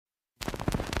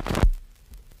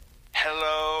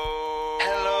Hello.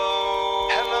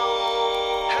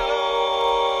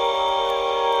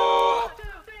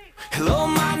 Hello,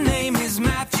 my name is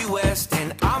Matthew West,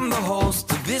 and I'm the host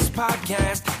of this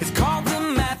podcast. It's called the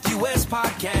Matthew West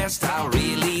Podcast. I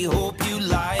really hope you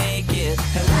like it.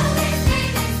 Hello, his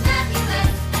name is Matthew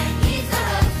West, and he's the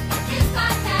host of this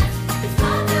podcast. It's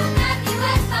called the Matthew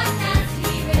West Podcast.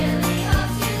 He really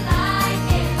hopes you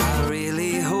like it. I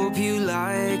really hope you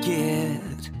like it.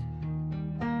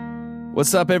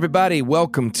 What's up, everybody?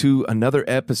 Welcome to another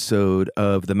episode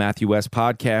of the Matthew West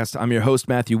Podcast. I'm your host,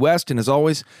 Matthew West, and as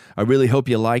always, I really hope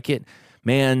you like it.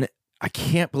 Man, I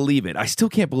can't believe it. I still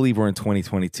can't believe we're in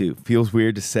 2022. Feels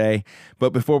weird to say,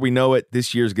 but before we know it,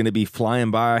 this year's going to be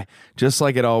flying by just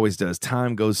like it always does.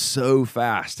 Time goes so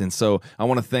fast, and so I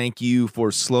want to thank you for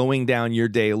slowing down your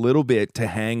day a little bit to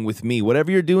hang with me.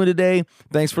 Whatever you're doing today,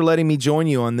 thanks for letting me join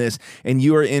you on this, and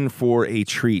you are in for a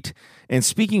treat. And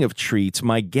speaking of treats,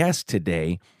 my guest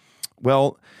today,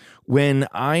 well, when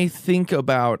I think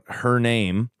about her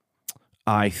name,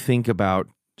 I think about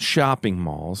shopping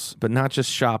malls, but not just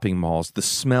shopping malls. The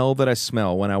smell that I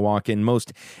smell when I walk in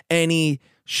most any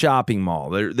shopping mall.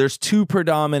 There's two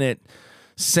predominant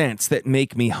scents that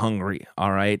make me hungry,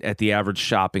 all right, at the average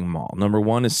shopping mall. Number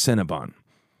one is Cinnabon,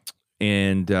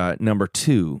 and number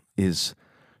two is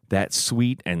that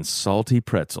sweet and salty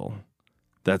pretzel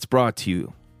that's brought to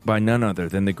you by none other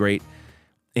than the great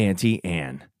Auntie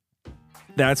Anne.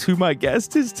 That's who my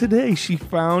guest is today. She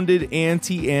founded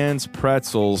Auntie Anne's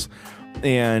Pretzels,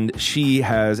 and she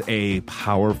has a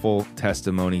powerful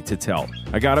testimony to tell.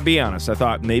 I gotta be honest, I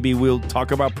thought maybe we'll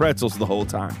talk about pretzels the whole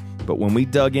time. But when we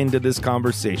dug into this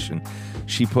conversation,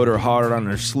 she put her heart on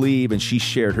her sleeve and she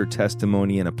shared her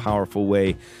testimony in a powerful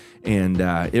way. And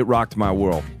it rocked my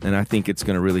world, and I think it's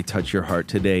going to really touch your heart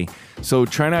today. So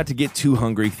try not to get too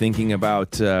hungry thinking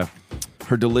about her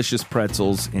delicious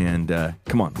pretzels, and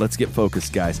come on, let's get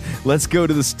focused, guys. Let's go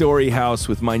to the story house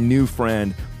with my new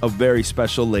friend, a very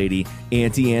special lady,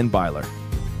 Auntie Anne Beiler.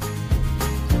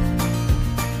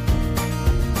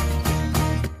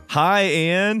 Hi,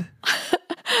 Anne.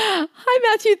 Hi,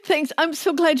 Matthew. Thanks. I'm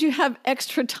so glad you have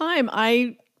extra time.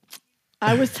 I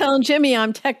was telling Jimmy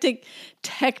I'm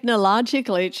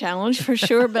technologically challenged for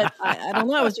sure, but I don't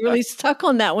know. I was really stuck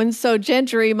on that one. So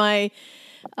Gentry, my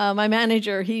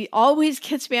manager, he always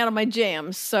gets me out of my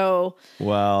jams. So,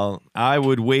 well, I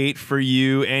would wait for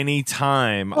you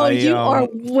anytime. Oh, you are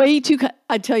way too.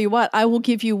 I tell you what, I will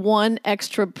give you one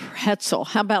extra pretzel.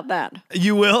 How about that?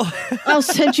 You will? I'll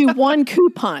send you one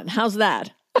coupon. How's that?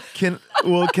 Can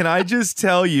I just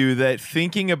tell you that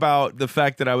thinking about the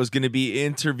fact that I was going to be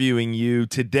interviewing you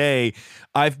today,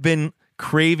 I've been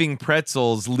craving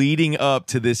pretzels leading up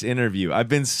to this interview. I've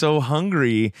been so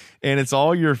hungry, and it's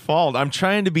all your fault. I'm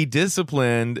trying to be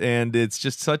disciplined, and it's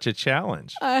just such a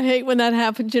challenge. I hate when that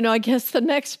happens. You know, I guess the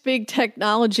next big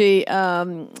technology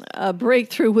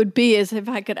breakthrough would be is if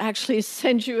I could actually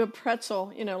send you a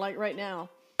pretzel, you know, like right now.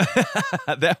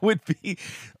 That would be,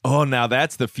 now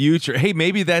that's the future. Hey,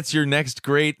 maybe that's your next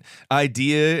great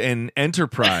idea and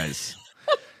enterprise.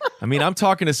 I mean, I'm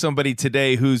talking to somebody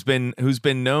today who's been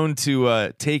known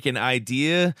to take an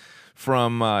idea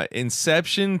from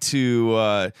inception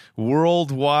to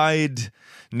worldwide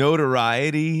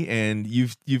notoriety, and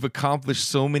you've accomplished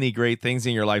so many great things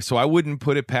in your life. So I wouldn't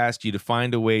put it past you to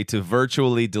find a way to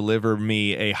virtually deliver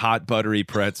me a hot buttery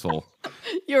pretzel.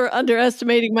 You're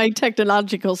underestimating my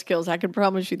technological skills. I can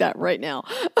promise you that right now.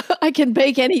 I can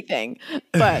bake anything,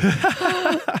 but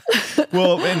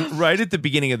well, and right at the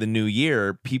beginning of the new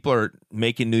year, people are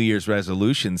making New Year's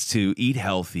resolutions to eat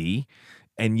healthy.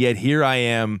 And yet here I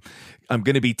am. I'm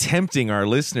going to be tempting our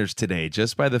listeners today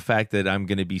just by the fact that I'm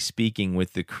going to be speaking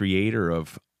with the creator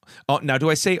of. Now, do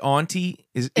I say Auntie?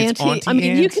 It's Auntie. I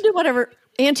mean, Anne's? You can do whatever.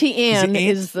 Auntie Anne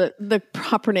is the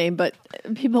proper name, but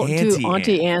people do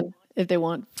Auntie Anne if they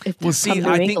want. Well, see,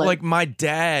 I think like my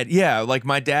dad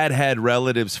had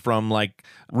relatives from like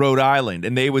Rhode Island,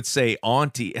 and they would say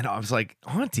Auntie, and I was like,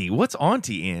 Auntie, what's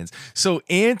Auntie Anne's? So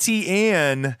Auntie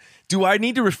Anne. Do I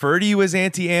need to refer to you as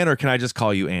Auntie Anne, or can I just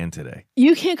call you Anne today?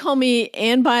 You can't call me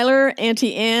Anne Beiler,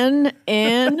 Auntie Anne,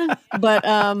 but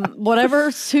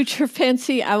whatever suits your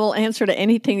fancy, I will answer to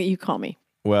anything that you call me.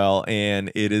 Well, Anne,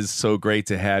 it is so great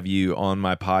to have you on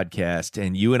my podcast,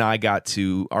 and you and I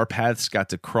our paths got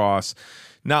to cross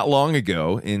not long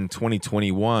ago in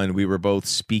 2021. We were both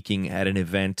speaking at an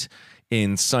event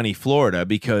in sunny Florida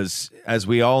because, as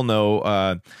we all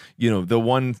know, the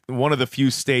one of the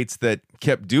few states that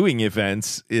kept doing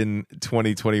events in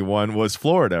 2021 was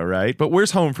Florida, right? But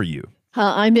where's home for you?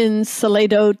 I'm in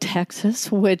Salado,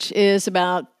 Texas, which is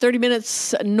about 30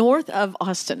 minutes north of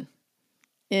Austin.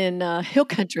 in Hill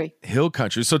Country. Hill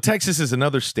country. So Texas is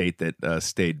another state that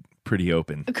stayed pretty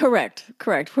open. Correct.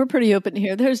 We're pretty open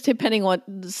here. There's depending on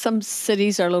some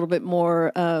cities are a little bit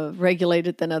more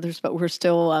regulated than others, but we're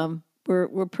still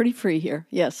we're pretty free here.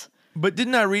 Yes. But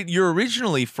didn't I read you're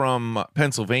originally from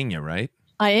Pennsylvania, right?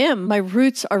 I am. My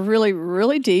roots are really,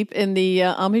 really deep in the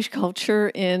Amish culture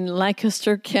in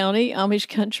Lancaster County, Amish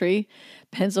country,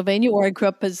 Pennsylvania, where I grew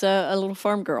up as a little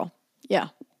farm girl. Yeah.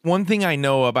 One thing I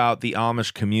know about the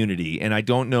Amish community, and I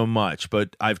don't know much,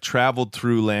 but I've traveled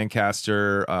through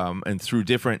Lancaster and through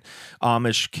different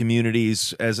Amish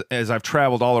communities as I've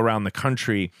traveled all around the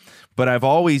country, but I've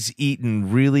always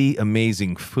eaten really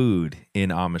amazing food in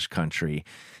Amish country.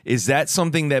 Is that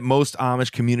something that most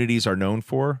Amish communities are known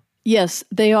for? Yes,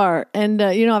 they are. And,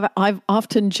 I've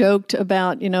often joked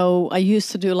about, I used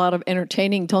to do a lot of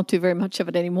entertaining, don't do very much of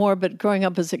it anymore. But growing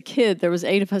up as a kid, there was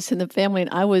 8 of us in the family,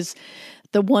 and I was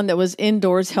the one that was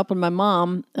indoors helping my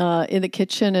mom in the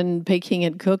kitchen and baking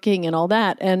and cooking and all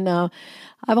that. And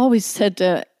I've always said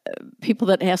to people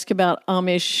that ask about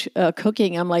Amish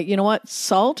cooking, I'm like, you know what?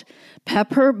 Salt,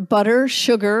 pepper, butter,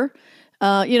 sugar,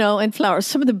 and flour.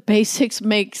 Some of the basics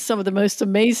make some of the most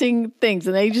amazing things.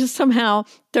 And they just somehow,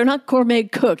 they're not gourmet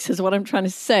cooks is what I'm trying to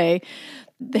say.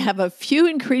 They have a few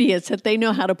ingredients that they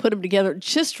know how to put them together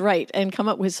just right and come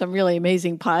up with some really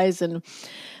amazing pies and,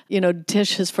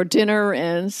 dishes for dinner.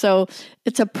 And so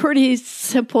it's a pretty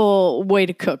simple way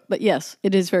to cook. But yes,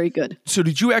 it is very good. So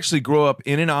did you actually grow up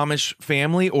in an Amish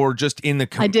family or just in the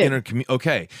I did. inner community?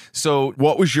 Okay. So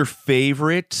what was your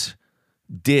favorite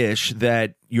dish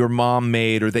that your mom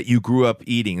made or that you grew up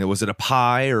eating? Was it a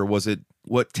pie or was it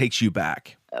what takes you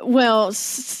back? Well,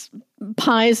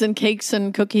 pies and cakes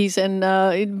and cookies, and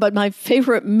but my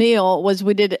favorite meal was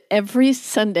we did every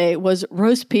Sunday was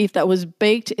roast beef that was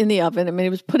baked in the oven. I mean, it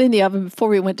was put in the oven before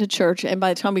we went to church, and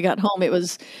by the time we got home, it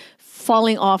was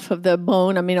falling off of the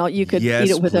bone. I mean, you could Yes,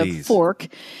 eat it with please. a fork.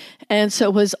 And so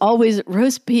it was always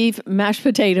roast beef, mashed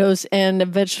potatoes, and a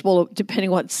vegetable, depending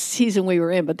what season we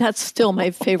were in. But that's still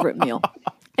my favorite meal.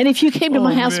 And if you came to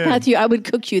my house, man. Matthew, I would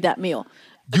cook you that meal.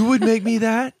 You would make me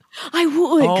that? I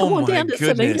would. Oh, Come on my down to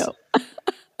goodness.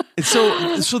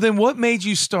 Seminole. So then what made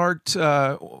you start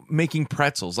making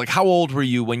pretzels? Like how old were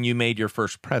you when you made your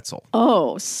first pretzel?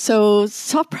 Oh, so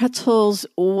soft pretzels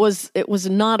was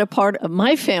not a part of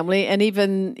my family, and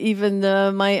even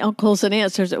my uncles and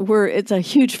aunts. It's a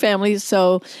huge family,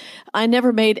 so I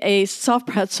never made a soft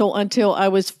pretzel until I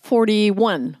was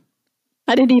 41.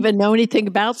 I didn't even know anything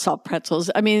about soft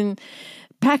pretzels. I mean,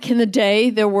 back in the day,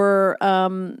 there were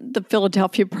the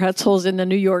Philadelphia pretzels and the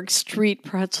New York street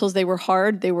pretzels. They were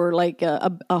hard. They were like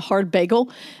a hard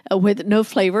bagel with no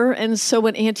flavor. And so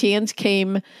when Auntie Anne's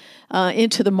came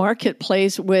into the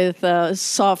marketplace with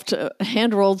soft,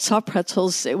 hand-rolled soft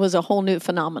pretzels, it was a whole new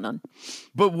phenomenon.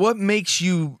 But what makes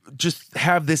you just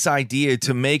have this idea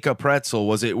to make a pretzel?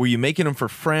 Were you making them for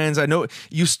friends? I know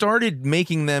you started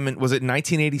making them was it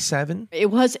 1987? It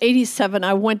was 87.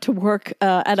 I went to work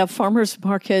at a farmer's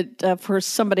market for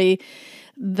somebody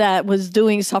that was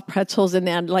doing soft pretzels, and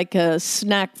they had like a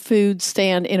snack food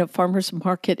stand in a farmer's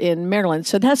market in Maryland.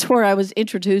 So that's where I was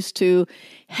introduced to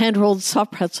hand-rolled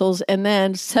soft pretzels. And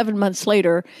then 7 months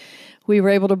later, we were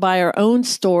able to buy our own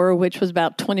store, which was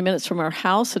about 20 minutes from our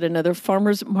house at another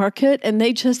farmer's market. And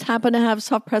they just happened to have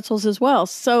soft pretzels as well.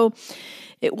 So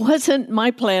it wasn't my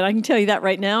plan. I can tell you that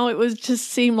right now. It was just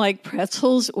seemed like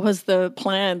pretzels was the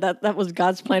plan. That was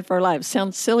God's plan for our lives.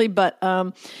 Sounds silly, but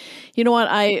you know what?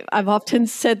 I've often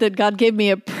said that God gave me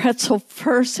a pretzel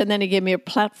first, and then He gave me a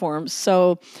platform.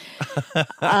 So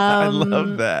I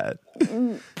love that.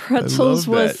 pretzels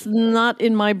I love was not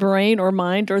in my brain or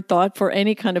mind or thought for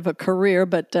any kind of a career,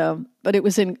 but it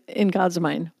was in God's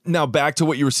mind. Now back to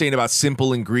what you were saying about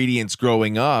simple ingredients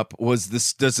growing up. Does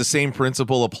the same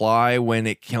principle apply when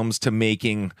it comes to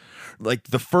making like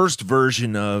the first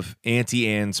version of Auntie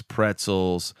Anne's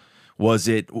pretzels? Was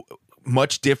it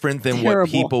much different than what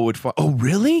Terrible. people would find? Oh,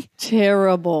 really?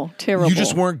 Terrible. You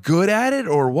just weren't good at it,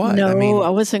 or what? No, I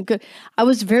wasn't good. I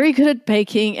was very good at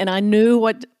baking, and I knew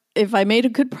if I made a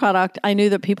good product, I knew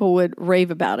that people would rave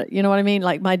about it. You know what I mean?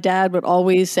 Like my dad would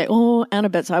always say, "Oh, Anna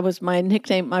Betts." My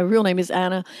nickname. My real name is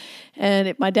Anna, and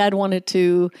if my dad wanted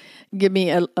to give me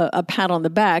a pat on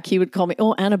the back, he would call me,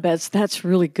 "Oh, Anna Betts, that's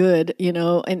really good."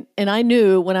 And I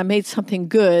knew when I made something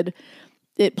good,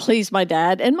 it pleased my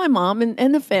dad and my mom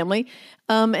and the family.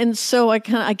 And so I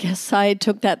guess I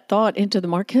took that thought into the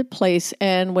marketplace.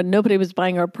 And when nobody was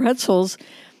buying our pretzels,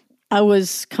 I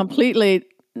was completely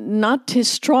not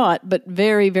distraught, but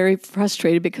very, very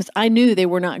frustrated because I knew they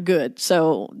were not good.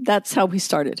 So that's how we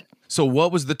started. So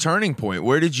what was the turning point?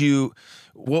 Where did you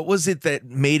What was it that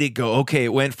made it go, okay,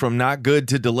 it went from not good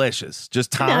to delicious?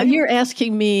 Just time? Now you're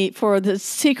asking me for the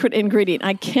secret ingredient.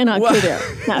 I cannot go there,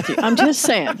 Matthew. I'm just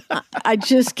saying. I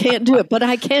just can't do it. But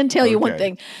I can tell you one Okay.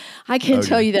 thing. I can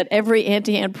tell you that every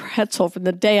Auntie Anne pretzel from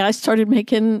the day I started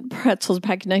making pretzels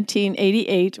back in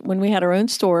 1988 when we had our own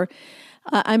store,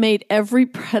 I made every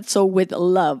pretzel with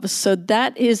love. So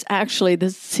that is actually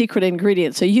the secret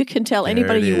ingredient. So you can tell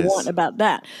anybody it you is. want about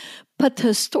that. But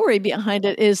the story behind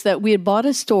it is that we had bought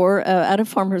a store at a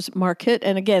farmer's market.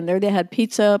 And again, there they had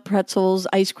pizza, pretzels,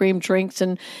 ice cream, drinks,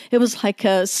 and it was like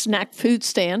a snack food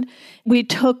stand. We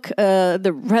took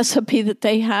the recipe that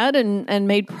they had and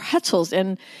made pretzels,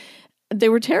 and they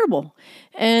were terrible.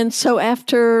 And so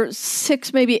after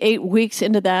 6, maybe 8 weeks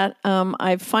into that,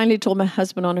 I finally told my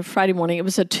husband on a Friday morning. It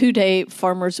was a 2-day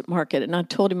farmer's market. And I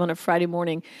told him on a Friday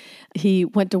morning, he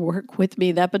went to work with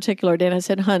me that particular day. And I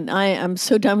said, "Hun, I am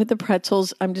so done with the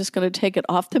pretzels. I'm just going to take it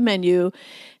off the menu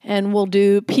and we'll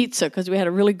do pizza," because we had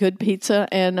a really good pizza.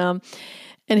 And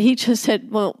he just said,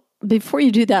 "Well, before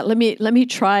you do that, let me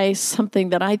try something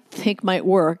that I think might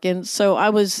work." And so I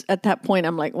was at that point,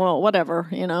 I'm like, well, whatever,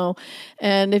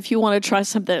 and if you want to try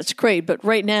something, that's great. But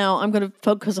right now I'm going to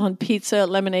focus on pizza,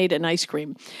 lemonade, and ice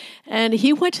cream. And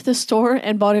he went to the store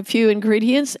and bought a few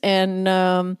ingredients. And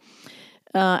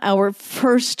our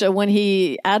first, when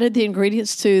he added the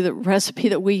ingredients to the recipe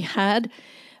that we had,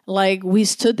 like we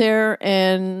stood there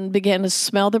and began to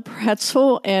smell the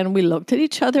pretzel, and we looked at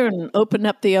each other and opened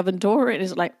up the oven door, and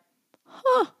it's like,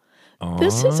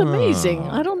 this is amazing.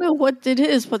 I don't know what it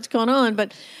is, what's going on,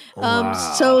 but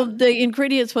so the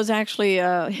ingredients was actually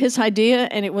his idea,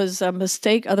 and it was a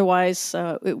mistake. Otherwise,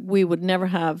 we would never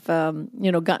have,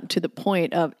 gotten to the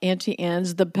point of Auntie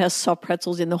Anne's, the best soft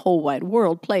pretzels in the whole wide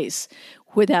world place,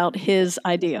 without his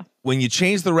idea. When you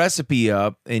changed the recipe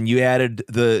up and you added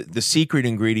the secret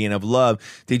ingredient of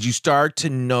love, did you start to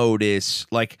notice,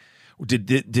 like,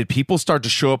 did people start to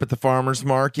show up at the farmer's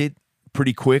market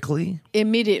pretty quickly?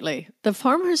 Immediately. The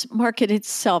farmer's market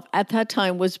itself at that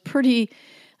time was pretty.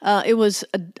 It was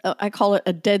I call it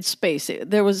a dead space.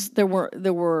 There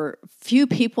were few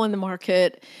people in the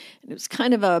market. It was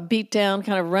kind of a beat down,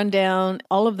 kind of run down.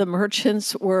 All of the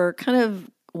merchants were kind of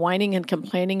whining and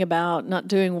complaining about not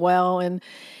doing well,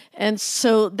 and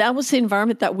so that was the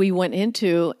environment that we went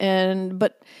into.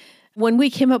 But when we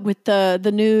came up with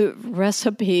the new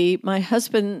recipe, my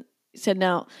husband said,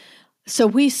 "Now." So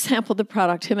we sampled the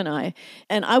product, him and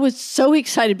I was so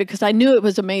excited because I knew it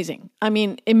was amazing. I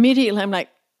mean, immediately I'm like,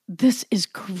 this is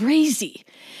crazy.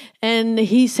 And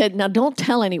he said, "Now don't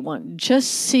tell anyone, just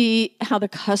see how the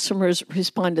customers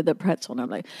respond to the pretzel." And I'm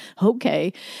like,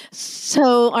 okay.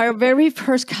 So our very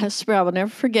first customer, I will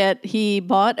never forget, he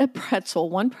bought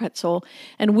one pretzel,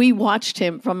 and we watched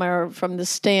him from the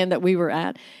stand that we were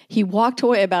at. He walked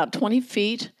away about 20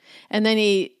 feet, and then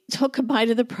he took a bite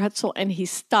of the pretzel, and he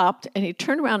stopped, and he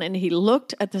turned around, and he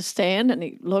looked at the stand, and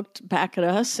he looked back at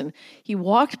us, and he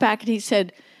walked back, and he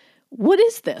said, "What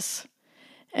is this?"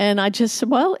 And I just said,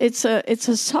 "Well, it's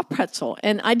a soft pretzel."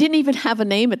 And I didn't even have a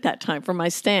name at that time for my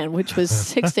stand, which was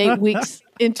 6 to 8 weeks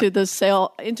into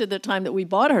the time that we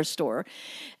bought our store.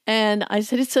 And I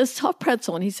said, "It's a soft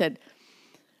pretzel." And he said,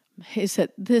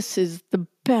 "This is the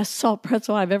best salt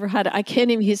pretzel I've ever had. I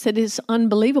can't even," he said, "it's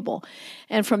unbelievable."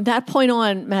 And from that point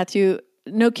on, Matthew,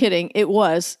 no kidding, it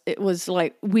was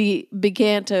like we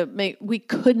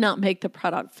could not make the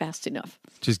product fast enough.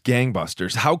 Just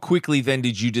gangbusters. How quickly then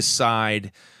did you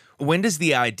decide, when does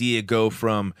the idea go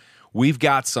from, we've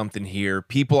got something here,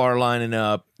 people are lining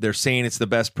up, they're saying it's the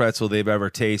best pretzel they've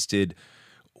ever tasted.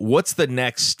 What's the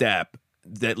next step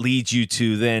that leads you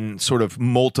to then sort of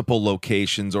multiple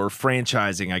locations, or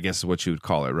franchising, I guess is what you would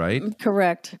call it, right?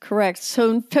 Correct.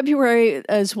 So in February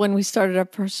is when we started our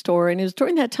first store. And it was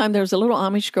during that time, there was a little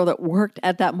Amish girl that worked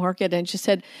at that market. And she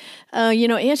said,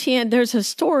 "Auntie Anne, there's a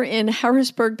store in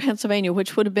Harrisburg, Pennsylvania,"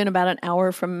 which would have been about an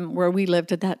hour from where we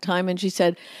lived at that time. And she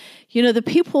said, "The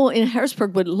people in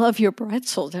Harrisburg would love your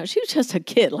pretzels." Now, she was just a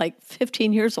kid, like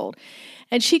 15 years old.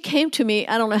 And she came to me,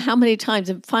 I don't know how many times.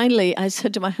 And finally, I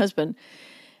said to my husband,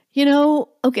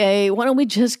 "Okay, why don't we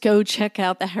just go check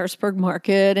out the Harrisburg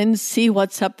market and see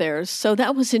what's up there?" So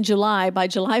that was in July. By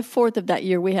July 4th of that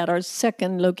year, we had our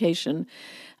second location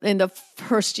in the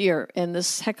first year, and the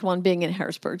second one being in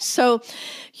Harrisburg. So,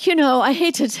 I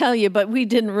hate to tell you, but we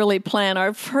didn't really plan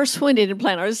our first one, didn't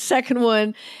plan our second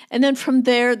one. And then from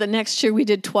there, the next year, we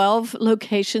did 12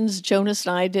 locations. Jonas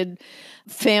and I did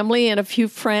family and a few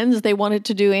friends. They wanted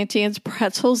to do Auntie Anne's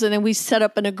pretzels, and then we set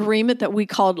up an agreement that we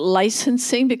called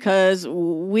licensing, because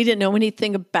we didn't know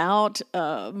anything about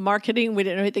marketing. We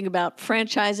didn't know anything about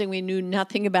franchising. We knew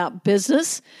nothing about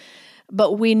business.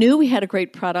 But we knew we had a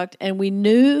great product, and we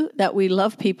knew that we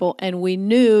love people, and we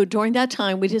knew during that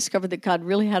time we discovered that God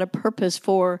really had a purpose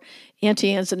for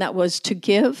Auntie Anne's, and that was to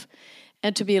give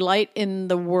and to be a light in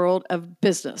the world of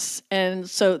business. And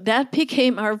so that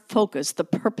became our focus, the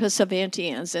purpose of Auntie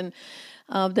Anne's. And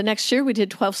the next year we did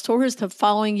 12 stores. The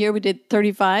following year we did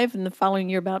 35, and the following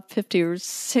year about 50 or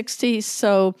 60.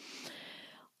 So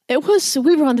we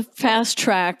were on the fast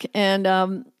track,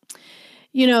 and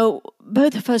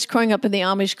both of us growing up in the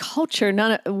Amish culture,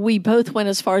 we both went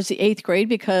as far as the 8th grade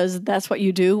because that's what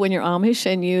you do when you're Amish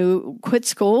and you quit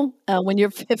school when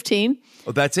you're 15.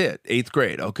 Oh, that's it. 8th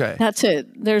grade. Okay. That's it.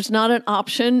 There's not an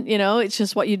option, it's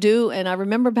just what you do. And I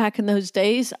remember back in those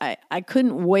days, I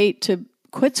couldn't wait to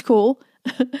quit school.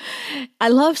 I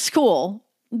love school,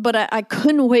 but I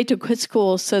couldn't wait to quit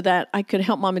school so that I could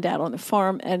help mom and dad on the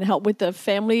farm and help with the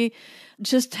family,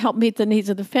 just help meet the needs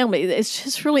of the family. It's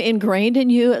just really ingrained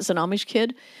in you as an Amish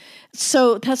kid.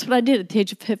 So that's what I did at the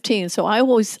age of 15. So I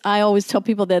always tell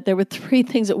people that there were 3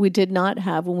 things that we did not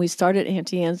have when we started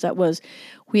Auntie Anne's. That was,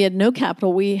 we had no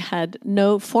capital, we had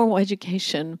no formal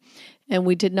education, and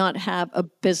we did not have a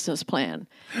business plan.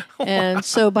 And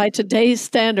so by today's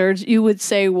standards, you would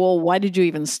say, well, why did you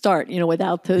even start,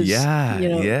 without those 3?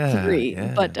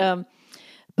 Yeah.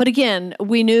 But again,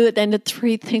 we knew then the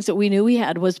 3 things that we knew we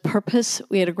had was purpose,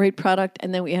 we had a great product,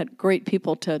 and then we had great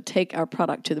people to take our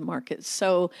product to the market.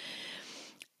 So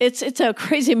it's a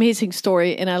crazy, amazing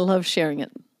story, and I love sharing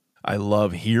it. I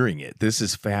love hearing it. This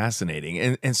is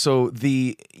fascinating. And so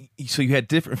you had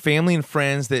different family and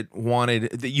friends that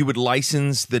you would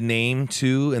license the name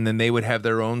to, and then they would have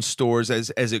their own stores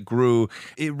as it grew.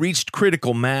 It reached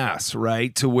critical mass,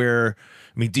 right? To where,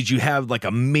 did you have like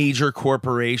a major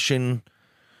corporation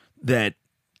that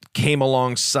came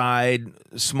alongside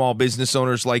small business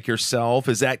owners like yourself?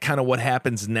 Is that kind of what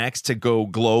happens next to go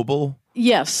global?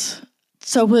 Yes.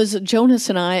 So it was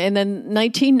Jonas and I, and then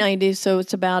 1990, so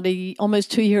it's about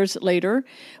almost 2 years later,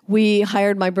 we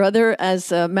hired my brother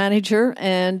as a manager,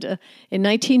 and in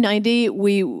 1990,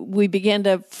 we began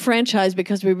to franchise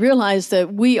because we realized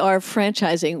that we are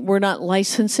franchising. We're not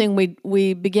licensing.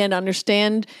 We began to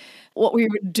understand what we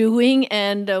were doing,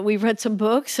 and we read some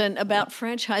books about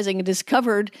franchising and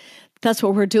discovered that's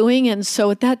what we're doing. And so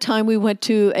at that time, we went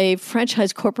to a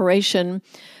franchise corporation,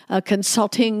 a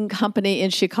consulting company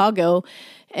in Chicago,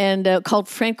 and called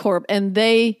FranCorp, and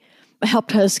they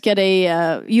helped us get a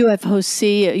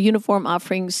UFOC, a Uniform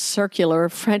Offering Circular,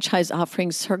 franchise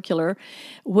offering circular,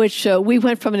 which we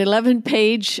went from an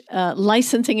 11-page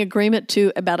licensing agreement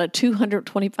to about a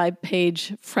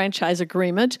 225-page franchise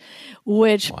agreement,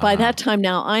 which by that time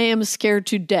now I am scared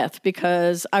to death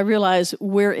because I realize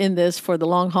we're in this for the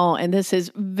long haul, and this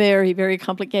is very, very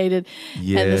complicated.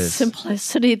 Yes. And the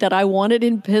simplicity that I wanted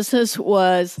in business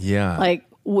was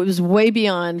was way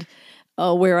beyond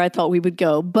where I thought we would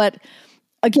go. But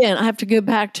again, I have to go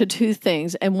back to 2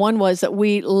 things. And one was that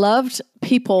we loved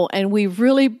people, and we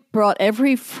really brought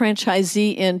every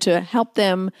franchisee in to help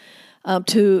them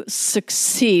to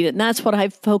succeed. And that's what I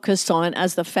focused on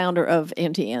as the founder of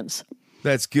Auntie Anne's.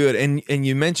 That's good. And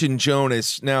you mentioned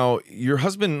Jonas. Now, your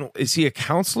husband, is he a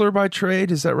counselor by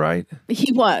trade? Is that right?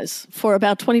 He was. For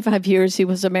about 25 years, he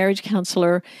was a marriage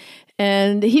counselor.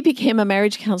 And he became a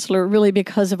marriage counselor really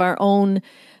because of our own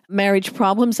marriage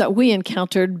problems that we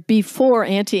encountered before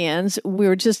Auntie Anne's. We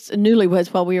were just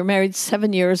newlyweds. Well, we were married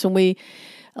 7 years, and we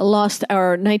lost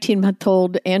our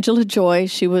 19-month-old Angela Joy.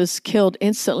 She was killed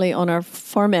instantly on our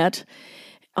farmette,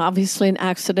 obviously an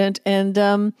accident.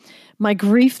 And my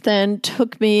grief then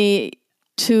took me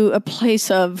to a place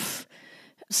of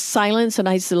silence and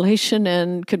isolation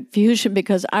and confusion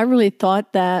because I really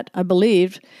thought I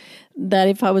believed that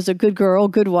if I was a good girl,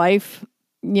 good wife,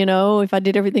 if I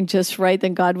did everything just right,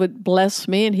 then God would bless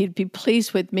me and he'd be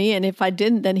pleased with me. And if I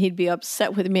didn't, then he'd be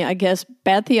upset with me, I guess.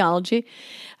 Bad theology.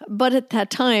 But at that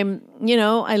time,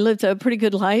 I lived a pretty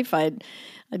good life. I'd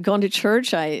gone to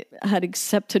church. I had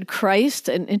accepted Christ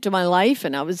into my life,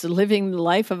 and I was living the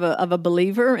life of a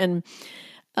believer and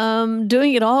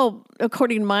doing it all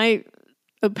according to my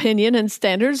opinion and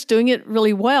standards, doing it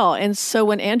really well. And so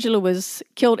when Angela was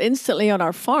killed instantly on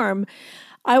our farm,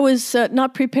 I was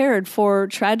not prepared for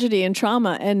tragedy and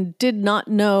trauma and did not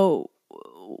know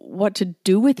what to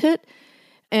do with it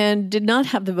and did not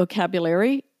have the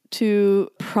vocabulary to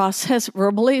process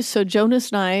verbally. So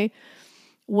Jonas and I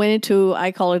went into,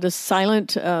 I call it a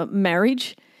silent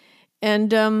marriage,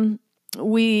 and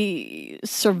we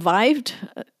survived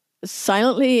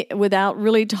silently without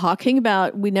really talking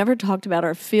about, we never talked about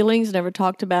our feelings, never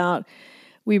talked about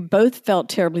We both felt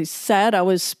terribly sad. I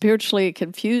was spiritually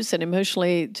confused and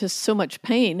emotionally just so much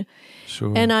pain.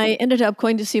 Sure. And I ended up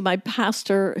going to see my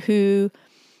pastor, who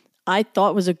I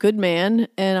thought was a good man,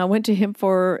 and I went to him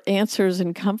for answers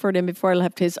and comfort. And before I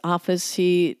left his office,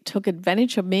 he took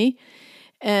advantage of me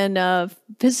and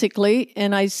physically,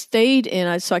 and I stayed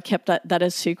in. So I kept that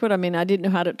a secret. I mean, I didn't know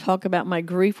how to talk about my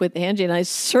grief with Angie, and I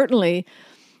certainly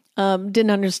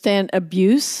didn't understand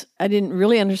abuse. I didn't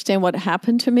really understand what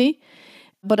happened to me,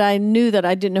 but I knew that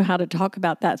I didn't know how to talk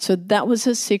about that. So that was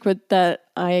a secret that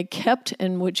I kept,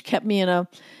 and which kept me in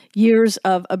years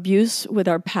of abuse with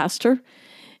our pastor,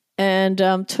 and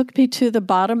took me to the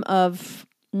bottom of,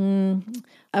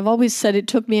 I've always said it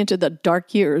took me into the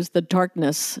dark years, the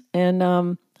darkness. And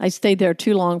I stayed there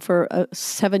too long for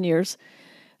 7 years.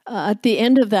 At the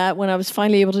end of that, when I was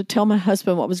finally able to tell my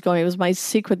husband what was going on, it was my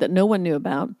secret that no one knew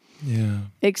about,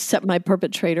 except my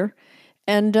perpetrator.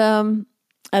 And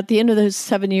at the end of those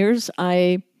 7 years,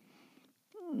 God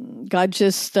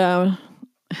just was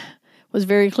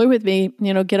very clear with me,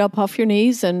 get up off your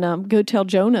knees and go tell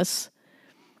Jonas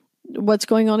what's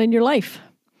going on in your life.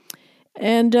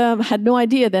 And had no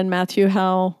idea then, Matthew,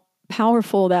 how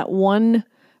powerful that one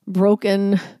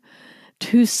broken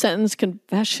 2-sentence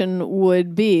confession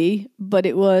would be. But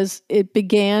it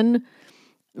began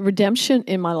redemption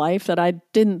in my life that I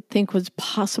didn't think was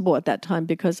possible at that time,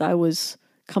 because I was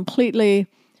completely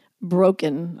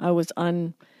broken.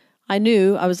 I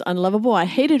knew I was unlovable. I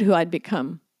hated who I'd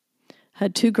become. I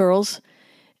had 2 girls,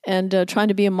 and trying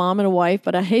to be a mom and a wife,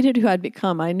 but I hated who I'd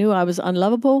become. I knew I was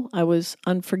unlovable, I was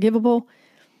unforgivable,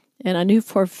 and I knew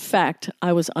for a fact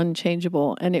I was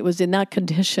unchangeable. And it was in that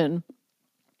condition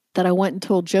that I went and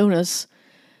told Jonas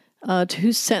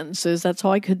 2 sentences. That's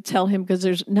all I could tell him, because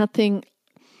there's nothing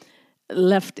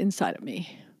left inside of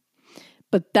me.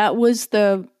 But that was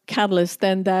the catalyst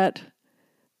then, that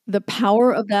the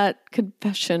power of that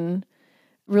confession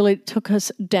really took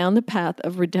us down the path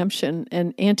of redemption.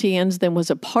 And Auntie Anne's then was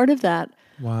a part of that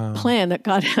plan that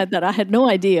God had, that I had no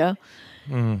idea.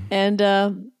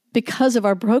 And because of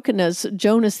our brokenness,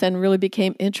 Jonas then really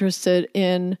became interested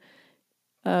in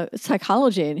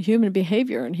psychology and human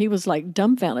behavior. And he was like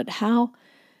dumbfounded. How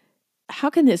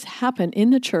can this happen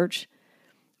in the church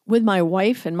with my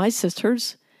wife and my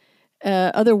sisters,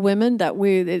 other women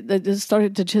that just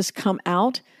started to just come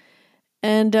out?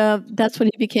 And that's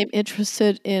when he became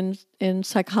interested in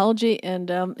psychology,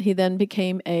 and he then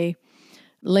became a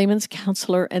layman's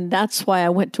counselor, and that's why I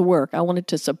went to work. I wanted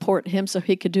to support him so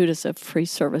he could do it as a free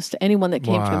service to anyone that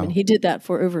came to him, and he did that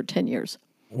for over 10 years.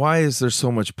 Why is there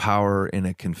so much power in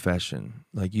a confession?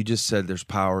 Like you just said, there's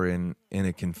power in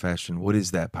a confession. What is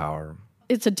that power?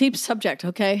 It's a deep subject,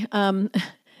 okay?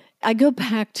 I go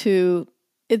back to,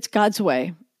 it's God's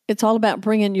way. It's all about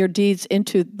bringing your deeds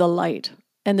into the light.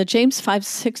 And the James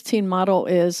 5:16 model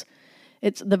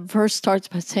the verse starts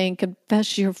by saying,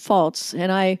 confess your faults.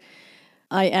 And I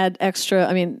add extra,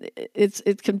 it's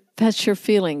confess your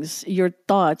feelings, your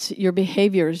thoughts, your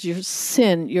behaviors, your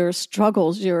sin, your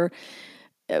struggles, your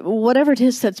whatever it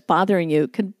is that's bothering you.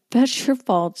 Confess your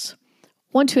faults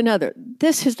one to another.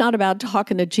 This is not about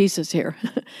talking to Jesus here.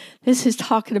 This is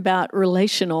talking about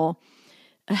relational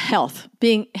health,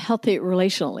 being healthy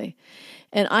relationally.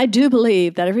 And I do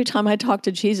believe that every time I talked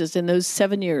to Jesus in those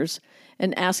 7 years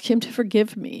and asked him to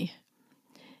forgive me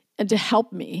and to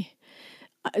help me,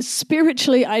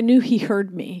 spiritually, I knew he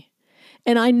heard me.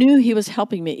 And I knew he was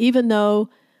helping me. Even though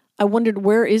I wondered,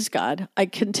 where is God? I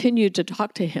continued to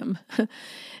talk to him.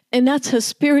 And that's a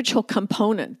spiritual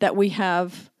component that we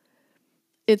have.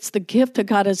 It's the gift that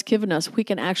God has given us. We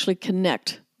can actually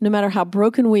connect. No matter how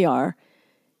broken we are,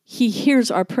 he hears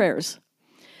our prayers.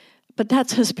 But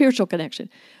that's a spiritual connection.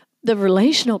 The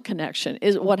relational connection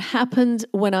is what happened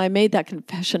when I made that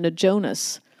confession to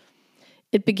Jonas.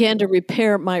 It began to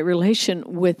repair my relation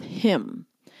with him.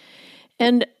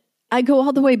 And I go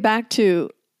all the way back to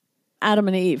Adam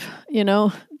and Eve.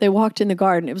 They walked in the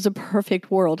garden. It was a perfect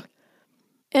world.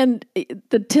 And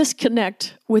the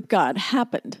disconnect with God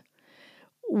happened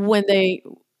when they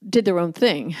did their own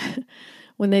thing.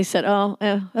 When they said,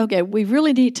 okay, we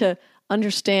really need to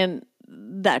understand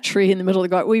that tree in the middle of the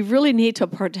garden. We really need to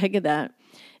partake of that.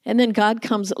 And then God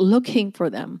comes looking for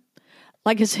them,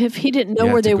 like as if he didn't know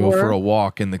where they were. Go for a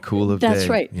walk in the cool of day. That's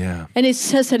right. Yeah. And it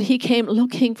says that he came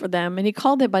looking for them, and he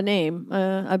called them by name.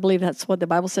 I believe that's what the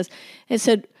Bible says. It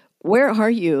said, where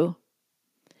are you?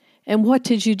 And what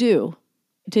did you do?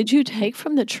 Did you take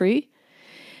from the tree?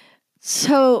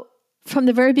 So from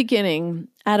the very beginning,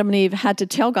 Adam and Eve had to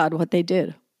tell God what they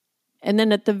did. And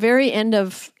then at the very end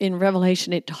in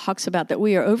Revelation, it talks about that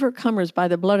we are overcomers by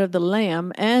the blood of the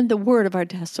Lamb and the word of our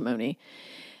testimony.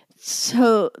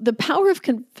 So the power of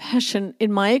confession,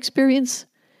 in my experience,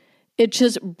 it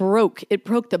broke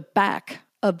the back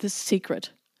of the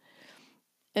secret.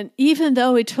 And even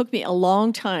though it took me a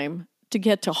long time to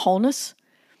get to wholeness,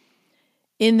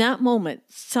 in that moment,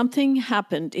 something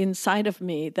happened inside of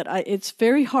me that it's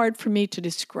very hard for me to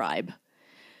describe.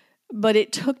 But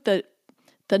it took the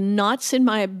knots in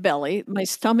my belly. My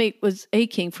stomach was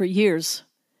aching for years.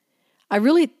 I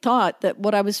really thought that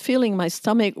what I was feeling in my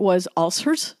stomach was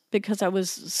ulcers because I was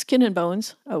skin and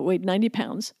bones. I weighed 90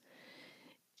 pounds.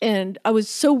 And I was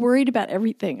so worried about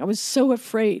everything. I was so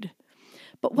afraid.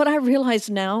 But what I realize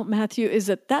now, Matthew, is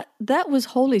that was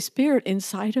Holy Spirit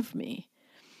inside of me,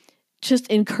 just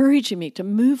encouraging me to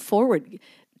move forward,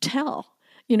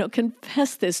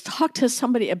 confess this, talk to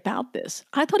somebody about this.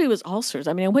 I thought it was ulcers.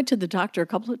 I mean, I went to the doctor a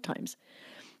couple of times,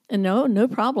 and no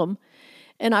problem.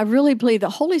 And I really believe the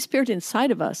Holy Spirit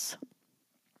inside of us,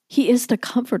 he is the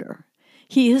comforter.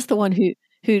 He is the one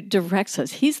who directs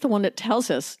us. He's the one that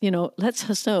tells us, lets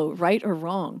us know right or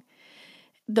wrong.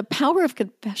 The power of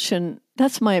confession,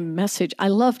 that's my message. I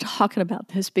love talking about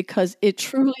this because it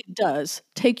truly does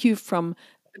take you from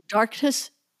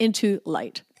darkness into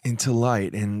light. Into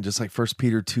light. And just like 1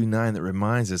 Peter 2:9, that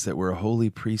reminds us that we're a holy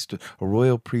priesthood, a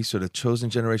royal priesthood, a chosen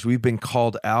generation. We've been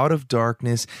called out of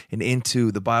darkness and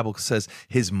into, the Bible says,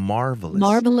 his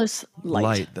marvelous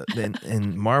light.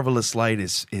 And marvelous light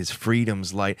is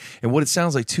freedom's light. And what it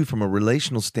sounds like, too, from a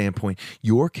relational standpoint,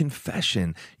 your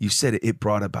confession, you said it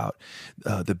brought about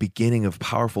the beginning of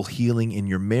powerful healing in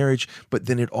your marriage, but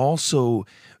then it also,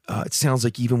 it sounds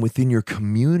like even within your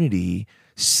community,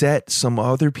 set some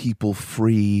other people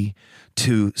free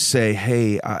to say,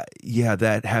 hey,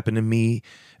 that happened to me.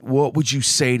 What would you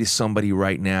say to somebody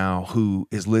right now who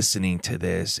is listening to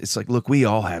this? It's like, look, we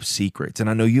all have secrets. And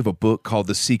I know you have a book called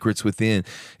The Secrets Within.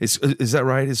 Is that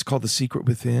right? It's called The Secret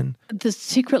Within? The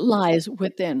secret lies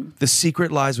within. The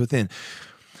secret lies within.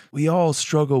 We all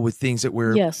struggle with things that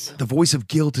the voice of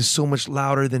guilt is so much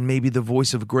louder than maybe the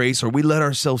voice of grace, or we let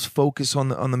ourselves focus on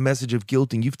the message of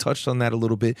guilt. And you've touched on that a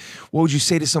little bit. What would you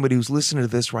say to somebody who's listening to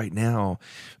this right now?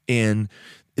 And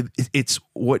it's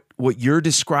what you're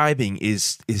describing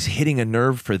is hitting a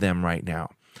nerve for them right now.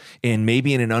 And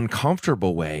maybe in an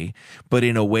uncomfortable way, but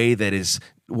in a way that is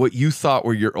what you thought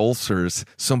were your ulcers,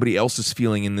 somebody else is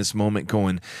feeling in this moment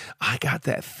going, I got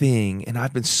that thing and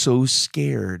I've been so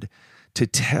scared to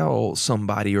tell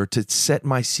somebody or to set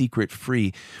my secret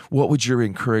free. What would your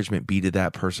encouragement be to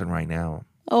that person right now?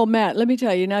 Oh, Matt, let me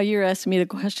tell you, now you're asking me the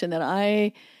question that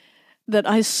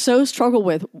I so struggle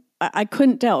with. I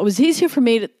couldn't tell. It was easier for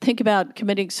me to think about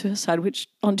committing suicide, which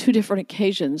on 2 different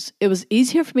occasions, it was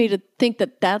easier for me to think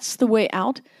that that's the way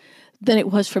out than it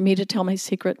was for me to tell my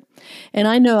secret. And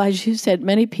I know, as you said,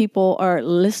 many people are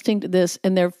listening to this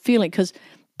and they're feeling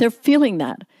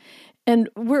that. And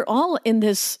we're all in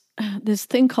this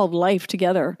thing called life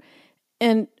together.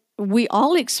 And we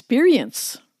all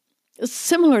experience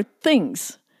similar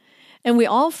things. And we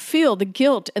all feel the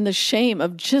guilt and the shame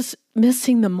of just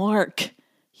missing the mark.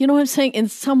 You know what I'm saying? In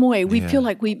some way, we feel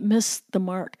like we missed the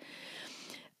mark.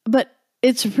 But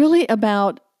it's really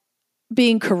about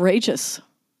being courageous.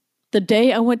 The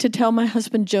day I went to tell my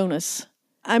husband, Jonas,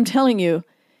 I'm telling you,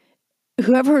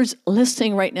 whoever's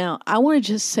listening right now, I want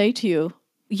to just say to you,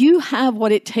 you have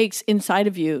what it takes inside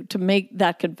of you to make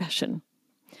that confession.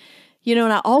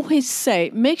 And I always say,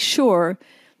 make sure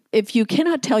if you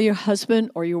cannot tell your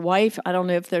husband or your wife, I don't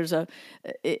know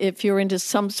if you're into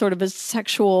some sort of a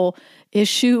sexual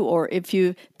issue, or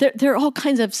there are all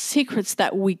kinds of secrets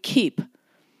that we keep.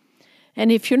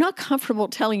 And if you're not comfortable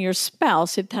telling your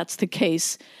spouse, if that's the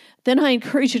case, then I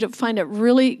encourage you to find a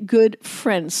really good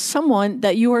friend, someone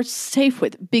that you are safe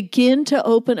with. Begin to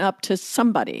open up to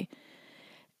somebody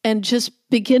and just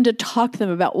begin to talk to them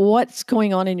about what's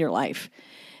going on in your life.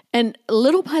 And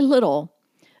little by little,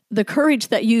 the courage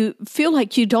that you feel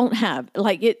like you don't have,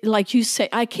 like you say,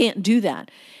 I can't do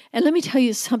that. And let me tell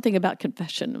you something about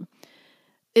confession.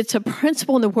 It's a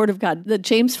principle in the Word of God that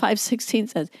James 5:16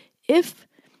 says, if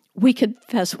we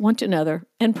confess one to another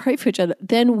and pray for each other,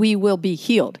 then we will be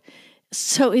healed.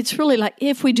 So it's really like,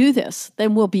 if we do this,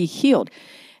 then we'll be healed.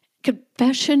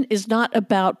 Confession is not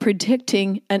about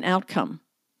predicting an outcome.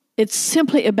 It's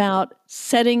simply about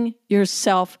setting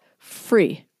yourself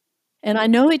free. And I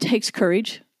know it takes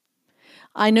courage.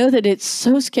 I know that it's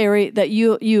so scary that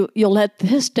you'll let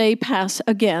this day pass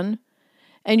again,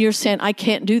 and you're saying, I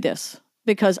can't do this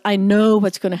because I know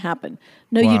what's going to happen.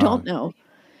 No, Wow. You don't know.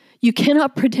 You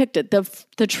cannot predict it.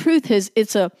 The truth is,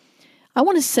 I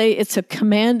want to say it's a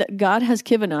command that God has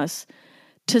given us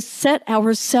to set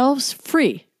ourselves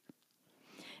free.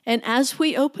 And as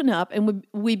we open up and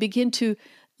we begin to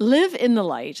live in the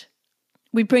light,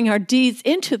 we bring our deeds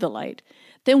into the light,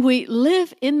 then we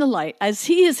live in the light as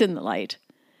he is in the light,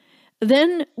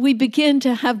 then we begin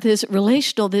to have this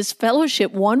relational, this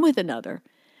fellowship one with another.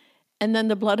 And then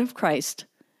the blood of Christ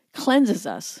cleanses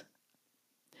us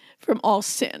from all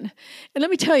sin. And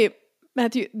let me tell you,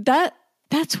 Matthew,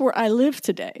 that's where I live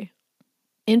today,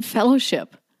 in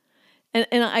fellowship. And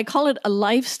I call it a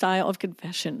lifestyle of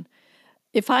confession.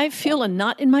 If I feel a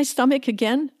knot in my stomach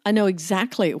again, I know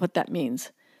exactly what that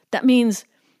means. That means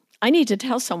I need to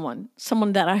tell someone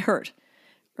that I hurt,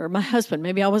 or my husband,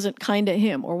 maybe I wasn't kind to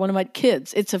him, or one of my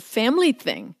kids. It's a family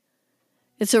thing.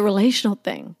 It's a relational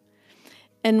thing.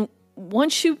 And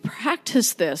once you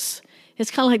practice this,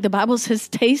 it's kind of like the Bible says,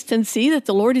 taste and see that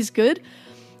the Lord is good.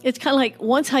 It's kind of like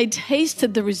once I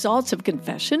tasted the results of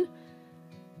confession,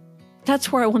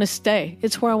 that's where I want to stay.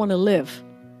 It's where I want to live.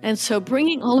 And so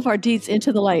bringing all of our deeds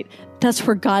into the light, that's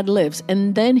where God lives.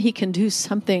 And then he can do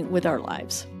something with our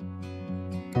lives.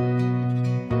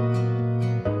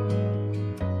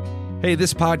 Hey,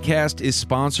 this podcast is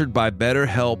sponsored by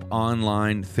BetterHelp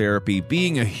Online Therapy.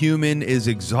 Being a human is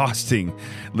exhausting.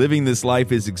 Living this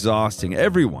life is exhausting.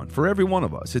 For every one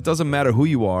of us. It doesn't matter who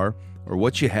you are or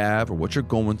what you have or what you're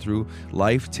going through.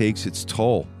 Life takes its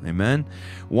toll. Amen?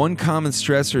 One common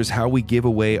stressor is how we give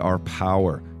away our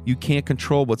power. You can't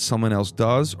control what someone else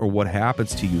does or what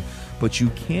happens to you, but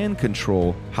you can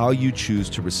control how you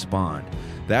choose to respond.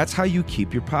 That's how you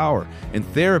keep your power. And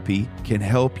therapy can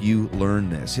help you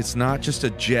learn this. It's not just a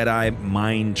Jedi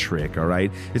mind trick, all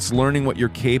right? It's learning what you're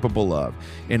capable of.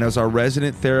 And as our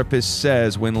resident therapist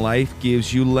says, when life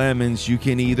gives you lemons, you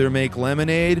can either make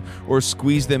lemonade or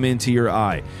squeeze them into your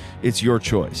eye. It's your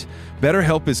choice.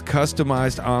 BetterHelp is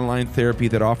customized online therapy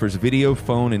that offers video,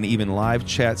 phone, and even live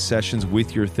chat sessions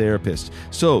with your therapist.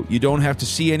 So you don't have to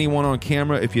see anyone on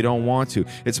camera if you don't want to.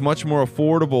 It's much more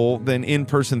affordable than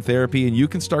in-person therapy, and you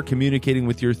can start communicating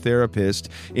with your therapist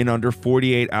in under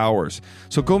 48 hours.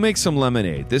 So go make some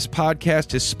lemonade. This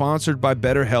podcast is sponsored by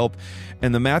BetterHelp,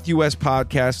 and the Matthew West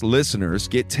Podcast listeners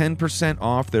get 10%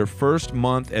 off their first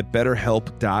month at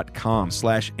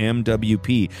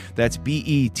betterhelp.com/MWP. That's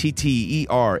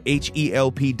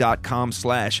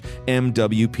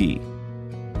BETTERHELP.com/MWP.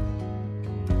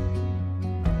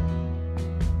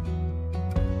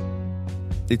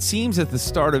 It seems at the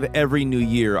start of every new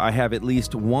year, I have at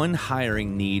least one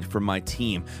hiring need for my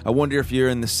team. I wonder if you're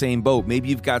in the same boat. Maybe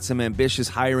you've got some ambitious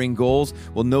hiring goals.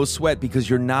 Well, no sweat, because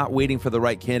you're not waiting for the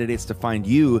right candidates to find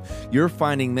you. You're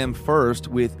finding them first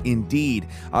with Indeed.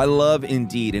 I love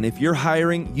Indeed, and if you're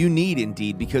hiring, you need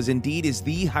Indeed, because Indeed is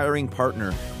the hiring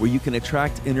partner where you can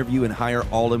attract, interview, and hire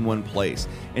all in one place.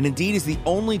 And Indeed is the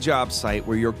only job site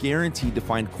where you're guaranteed to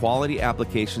find quality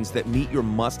applications that meet your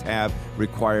must-have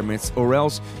requirements, or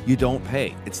else you don't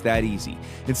pay. It's that easy.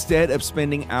 Instead of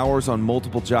spending hours on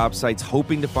multiple job sites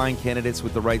hoping to find candidates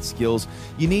with the right skills,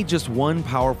 you need just one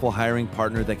powerful hiring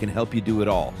partner that can help you do it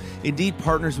all. Indeed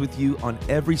partners with you on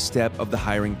every step of the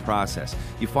hiring process.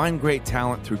 You find great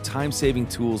talent through time-saving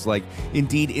tools like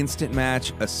Indeed Instant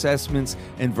Match, assessments,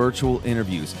 and virtual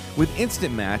interviews. With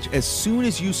Instant Match, as soon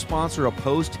as you sponsor a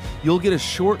post, you'll get a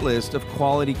short list of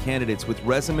quality candidates with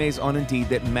resumes on Indeed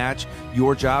that match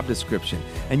your job description,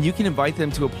 and you can invite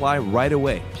them to apply right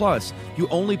away. Plus, you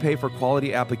only pay for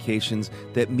quality applications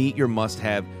that meet your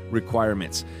must-have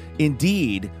requirements.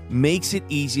 Indeed makes it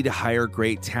easy to hire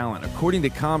great talent. According to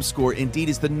ComScore, Indeed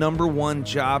is the #1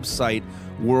 job site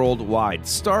worldwide.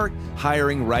 Start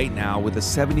hiring right now with a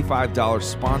 $75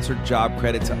 sponsored job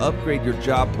credit to upgrade your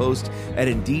job post at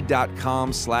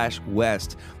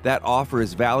Indeed.com/West. That offer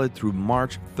is valid through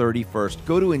March 31st.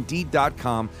 Go to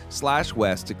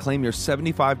Indeed.com/West to claim your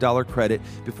 $75 credit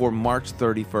before March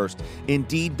 31st.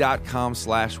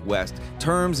 Indeed.com/West.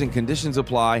 Terms and conditions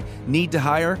apply. Need to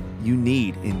hire? You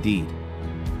need Indeed.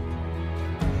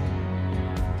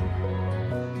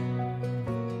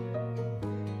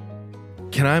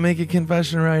 Can I make a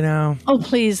confession right now? Oh,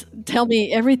 please tell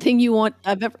me everything you want.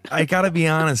 I got to be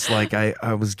honest. Like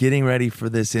I was getting ready for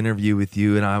this interview with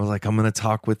you, and I was like, I'm going to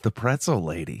talk with the pretzel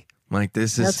lady. Like,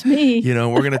 that's me. You know,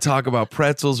 we're going to talk about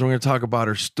pretzels. We're going to talk about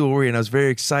her story. And I was very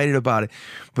excited about it.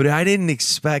 But I didn't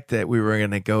expect that we were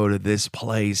going to go to this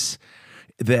place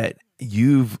that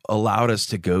you've allowed us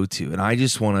to go to. And I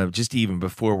just want to, just even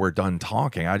before we're done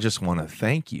talking, I just want to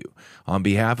thank you on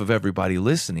behalf of everybody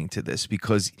listening to this,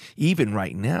 because even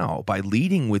right now, by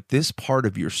leading with this part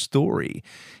of your story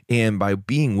and by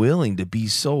being willing to be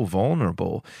so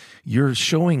vulnerable, you're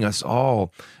showing us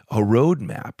all a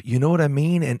roadmap. You know what I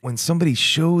mean? And when somebody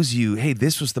shows you, hey,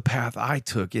 this was the path I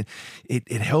took, it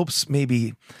helps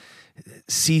maybe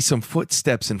see some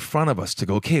footsteps in front of us to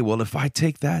go, okay, well, if I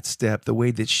take that step the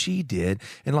way that she did,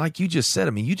 and like you just said,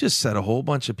 I mean, you just set a whole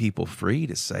bunch of people free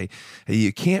to say, hey,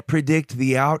 you can't predict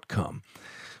the outcome,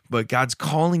 but God's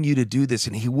calling you to do this,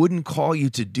 and he wouldn't call you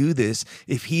to do this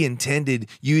if he intended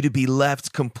you to be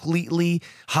left completely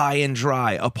high and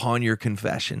dry upon your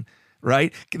confession.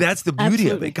 Right? That's the beauty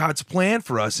of Absolutely. it. God's plan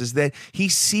for us is that he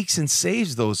seeks and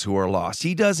saves those who are lost.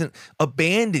 He doesn't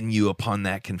abandon you upon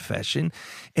that confession.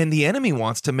 And the enemy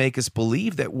wants to make us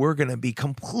believe that we're going to be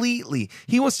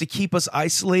he wants to keep us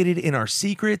isolated in our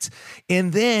secrets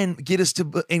and then get us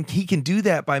to, and he can do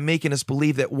that by making us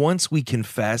believe that once we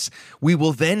confess, we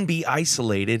will then be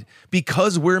isolated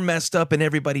because we're messed up and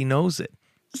everybody knows it.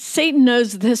 Satan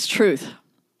knows this truth.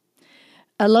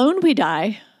 Alone we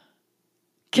die.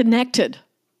 Connected,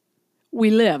 we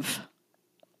live.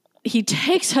 He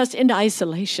takes us into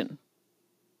isolation.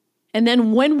 And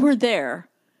then when we're there,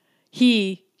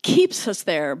 he keeps us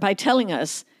there by telling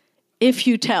us, if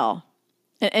you tell,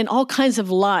 and all kinds of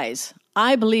lies.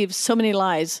 I believe so many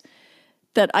lies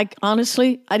that I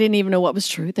didn't even know what was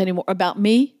truth anymore about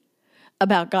me,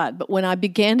 about God. But when I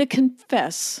began to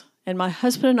confess, and my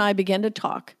husband and I began to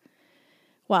talk,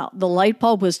 wow, the light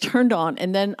bulb was turned on,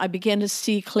 and then I began to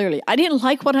see clearly. I didn't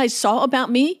like what I saw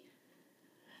about me,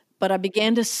 but I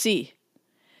began to see.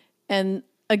 And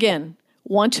again,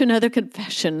 one to another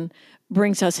confession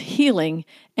brings us healing,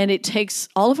 and it takes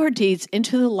all of our deeds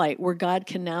into the light where God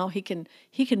can now, he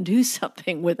can do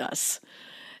something with us.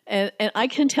 And I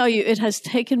can tell you, it has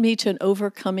taken me to an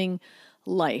overcoming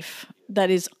life that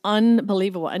is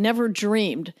unbelievable. I never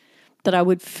dreamed that I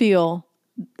would feel,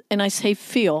 and I say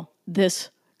feel, this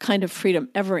kind of freedom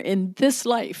ever in this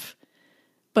life,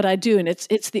 but I do, and it's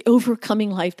the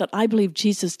overcoming life that I believe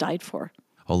Jesus died for.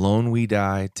 Alone we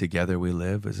die, together we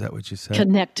live. Is that what you said?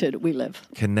 Connected we live.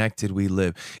 Connected we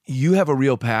live. You have a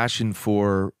real passion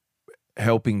for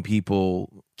helping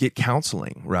people get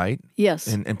counseling, right? Yes.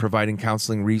 And providing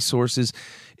counseling resources.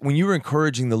 When you were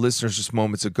encouraging the listeners just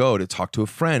moments ago to talk to a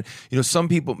friend, some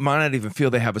people might not even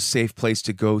feel they have a safe place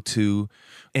to go to,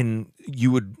 and you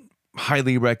would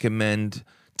highly recommend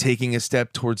taking a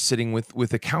step towards sitting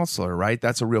with a counselor, right?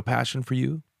 That's a real passion for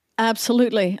you?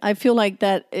 Absolutely. I feel like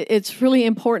that it's really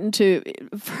important to,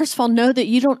 first of all, know that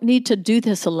you don't need to do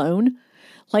this alone.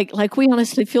 Like we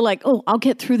honestly feel like, oh, I'll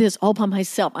get through this all by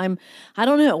myself. I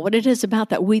don't know what it is about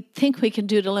that. We think we can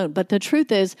do it alone. But the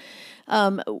truth is,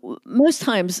 most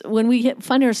times when we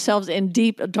find ourselves in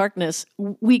deep darkness,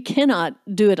 we cannot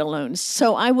do it alone.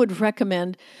 So I would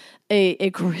recommend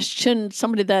a Christian,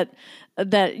 somebody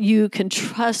that you can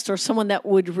trust, or someone that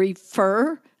would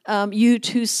refer you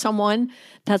to someone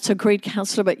that's a great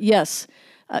counselor. But yes,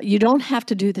 you don't have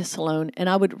to do this alone. And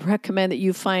I would recommend that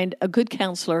you find a good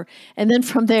counselor. And then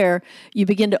from there, you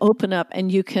begin to open up,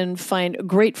 and you can find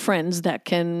great friends that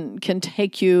can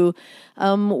take you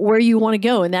where you want to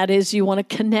go. And that is, you want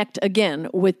to connect again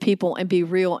with people and be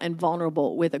real and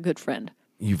vulnerable with a good friend.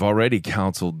 You've already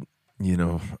counseled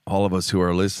all of us who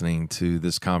are listening to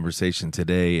this conversation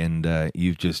today, and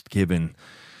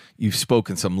you've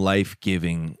spoken some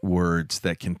life-giving words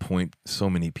that can point so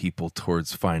many people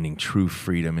towards finding true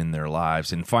freedom in their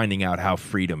lives and finding out how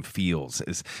freedom feels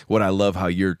is what I love, how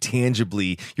you're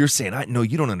saying, no,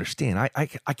 you don't understand.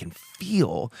 I can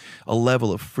feel a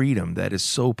level of freedom that is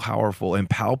so powerful and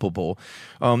palpable.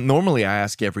 Normally I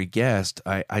ask every guest,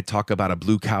 I talk about a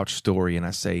blue couch story, and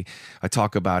I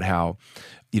talk about how,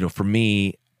 for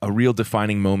me, a real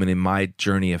defining moment in my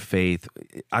journey of faith,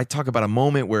 I talk about a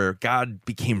moment where God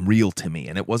became real to me.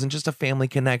 And it wasn't just a family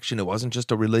connection. It wasn't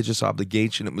just a religious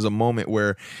obligation. It was a moment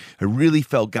where I really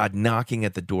felt God knocking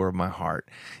at the door of my heart,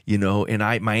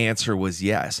 and my answer was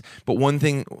yes. But one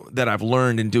thing that I've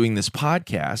learned in doing this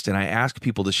podcast, and I ask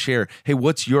people to share, hey,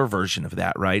 what's your version of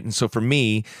that, right? And so for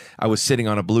me, I was sitting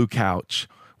on a blue couch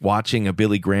watching a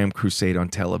Billy Graham crusade on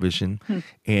television.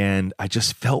 And I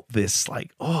just felt this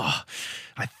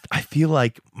I feel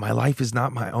like my life is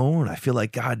not my own. I feel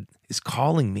like God is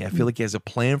calling me. I feel like he has a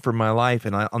plan for my life.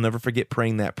 And I'll never forget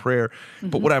praying that prayer.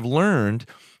 But what I've learned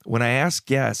when I ask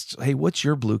guests, hey, what's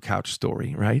your blue couch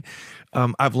story, right?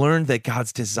 I've learned that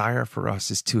God's desire for us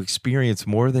is to experience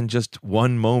more than just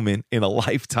one moment in a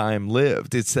lifetime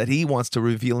lived. It's that he wants to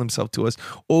reveal himself to us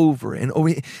over and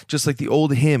over, just like the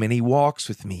old hymn, and he walks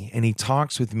with me and he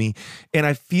talks with me. And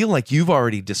I feel like you've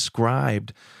already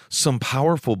described some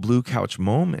powerful blue couch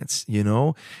moments,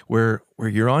 where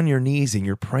you're on your knees and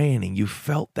you're praying and you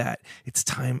felt that it's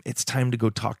time to go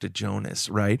talk to Jonas,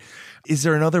 right? Is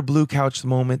there another blue couch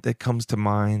moment that comes to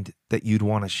mind that you'd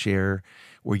want to share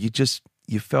where you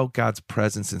you felt God's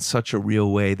presence in such a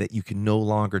real way that you can no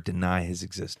longer deny his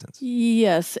existence.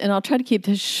 Yes, and I'll try to keep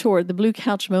this short. The blue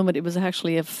couch moment, it was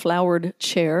actually a flowered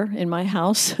chair in my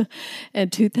house in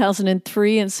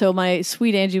 2003. And so my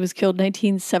sweet Angie was killed in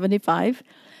 1975.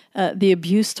 The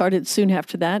abuse started soon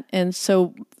after that. And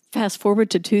so fast forward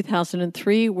to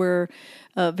 2003, we're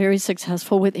very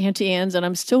successful with Auntie Anne's, and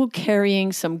I'm still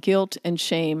carrying some guilt and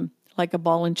shame like a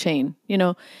ball and chain. You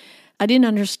know, I didn't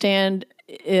understand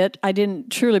it. I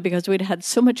didn't truly, because we'd had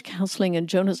so much counseling and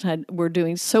Jonas and I were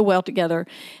doing so well together.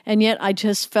 And yet I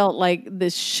just felt like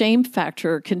this shame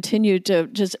factor continued to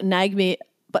just nag me,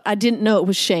 but I didn't know it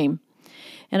was shame.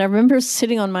 And I remember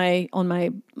sitting on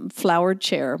my flowered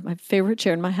chair, my favorite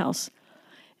chair in my house,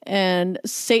 and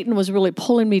Satan was really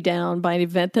pulling me down by an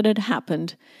event that had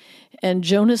happened. And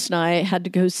Jonas and I had to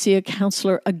go see a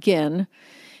counselor again.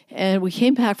 And we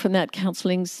came back from that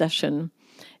counseling session,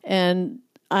 and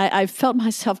I felt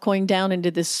myself going down into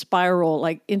this spiral,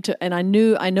 and I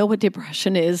know what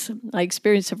depression is. I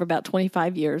experienced it for about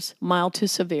 25 years, mild to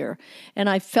severe. And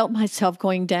I felt myself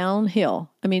going downhill,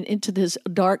 into this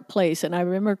dark place. And I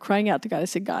remember crying out to God. I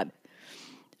said, God,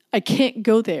 I can't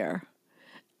go there.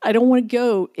 I don't want to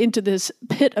go into this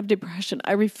pit of depression.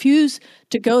 I refuse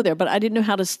to go there, but I didn't know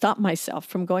how to stop myself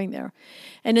from going there.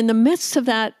 And in the midst of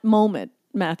that moment,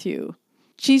 Matthew,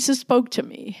 Jesus spoke to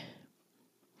me.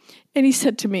 And he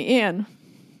said to me, Anne,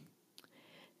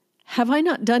 have I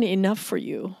not done enough for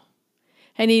you?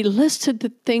 And he listed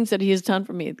the things that he has done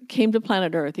for me. He came to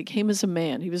planet Earth. He came as a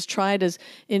man. He was tried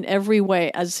in every way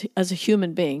as a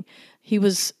human being. He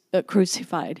was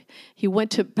crucified. He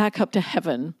went back up to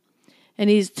heaven. And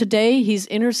today he's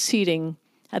interceding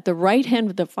at the right hand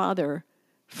of the Father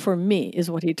for me,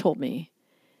 is what he told me.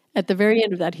 At the very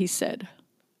end of that, he said,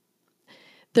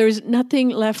 there's nothing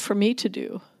left for me to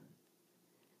do.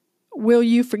 Will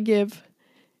you forgive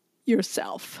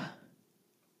yourself?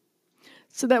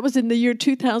 So that was in the year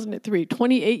 2003,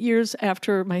 28 years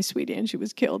after my sweet Angie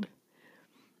was killed.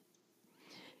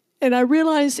 And I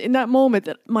realized in that moment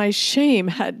that my shame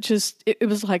had it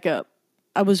was like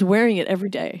I was wearing it every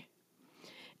day.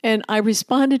 And I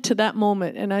responded to that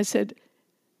moment and I said,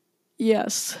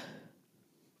 yes,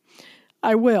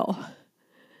 I will.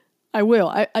 I will.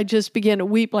 I just began to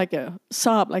weep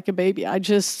sob like a baby. I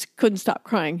just couldn't stop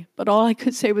crying. But all I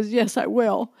could say was, yes, I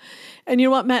will. And you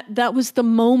know what, Matt? That was the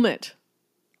moment.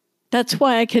 That's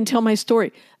why I can tell my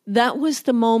story. That was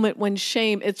the moment when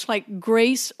shame, it's like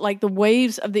grace, like the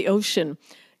waves of the ocean.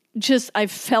 I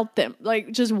felt them,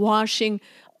 like just washing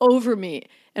over me.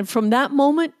 And from that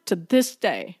moment to this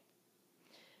day,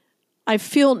 I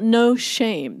feel no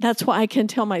shame. That's why I can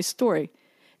tell my story.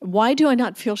 Why do I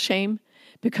not feel shame?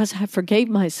 Because I forgave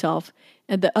myself.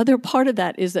 And the other part of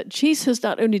that is that Jesus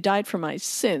not only died for my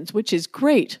sins, which is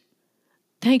great.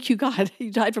 Thank you, God.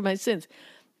 He died for my sins.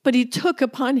 But he took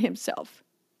upon himself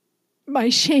my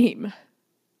shame.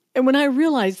 And when I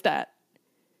realized that,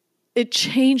 it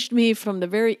changed me from the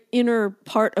very inner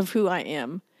part of who I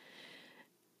am.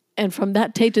 And from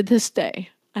that day to this day,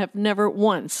 I have never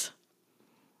once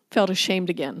felt ashamed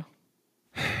again.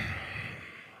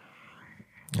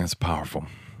 That's powerful.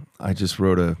 I just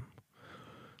wrote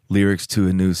lyrics to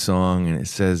a new song, and it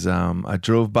says, I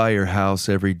drove by your house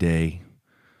every day,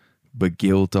 but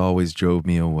guilt always drove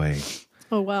me away.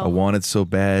 Oh, wow. I wanted so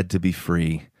bad to be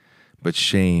free, but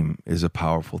shame is a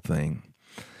powerful thing.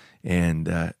 And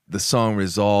the song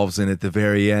resolves, and at the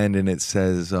very end, and it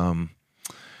says,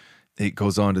 it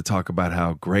goes on to talk about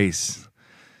how grace,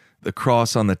 the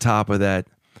cross on the top of that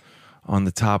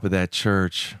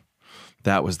church,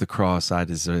 that was the cross I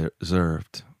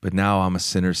deserved. But now I'm a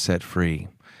sinner set free.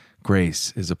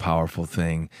 Grace is a powerful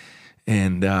thing.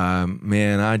 And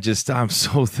man, I'm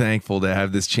so thankful to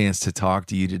have this chance to talk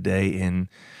to you today. And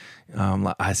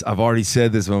I've already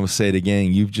said this, but I'm going to say it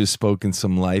again. You've just spoken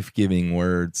some life-giving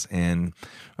words, and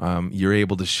you're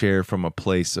able to share from a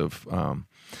place of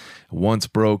once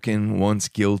broken, once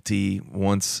guilty,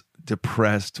 once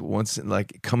depressed, once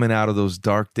like coming out of those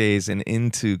dark days and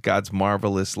into God's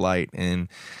marvelous light. And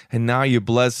now you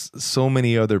bless so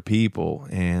many other people.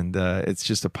 And it's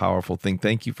just a powerful thing.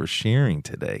 Thank you for sharing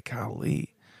today.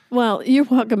 Golly. Well, you're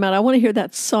welcome, Matt. I want to hear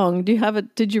that song.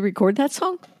 Did you record that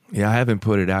song? Yeah, I haven't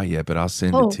put it out yet, but I'll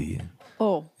send it to you.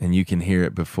 Oh. And you can hear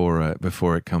it before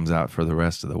it comes out for the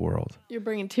rest of the world. You're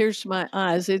bringing tears to my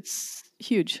eyes. It's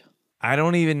huge. I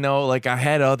don't even know, I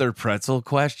had other pretzel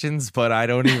questions, but I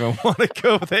don't even want to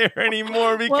go there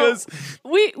anymore because...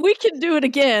 Well, we can do it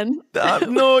again.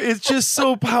 No, it's just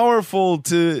so powerful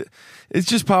it's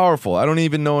just powerful. I don't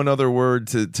even know another word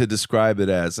to describe it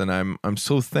as, and I'm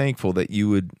so thankful that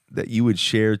you would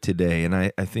share today. And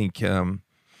I think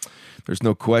there's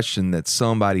no question that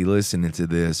somebody listening to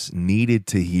this needed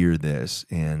to hear this,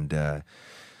 and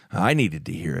I needed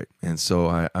to hear it, and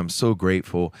so I'm so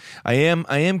grateful. I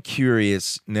am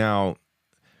curious now.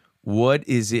 What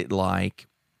is it like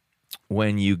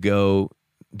when you go?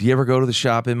 Do you ever go to the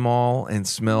shopping mall and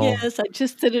smell? Yes, I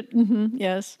just did it.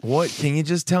 Yes. What can you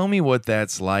just tell me what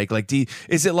that's like? Like,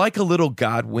 is it like a little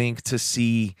God wink to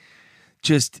see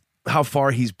just how far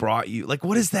He's brought you? Like,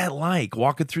 what is that like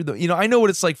walking through the? I know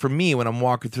what it's like for me when I'm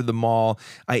walking through the mall.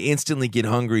 I instantly get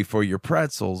hungry for your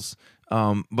pretzels.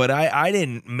 But I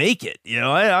didn't make it.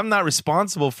 I'm not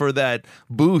responsible for that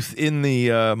booth in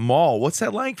the mall. What's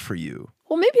that like for you?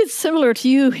 Well, maybe it's similar to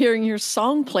you hearing your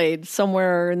song played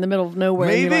somewhere in the middle of nowhere.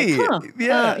 Maybe. And you're like,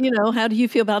 Yeah. how do you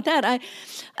feel about that?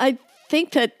 I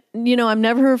think that, I'm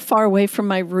never far away from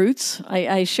my roots.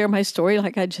 I share my story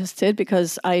like I just did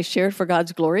because I share it for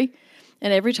God's glory.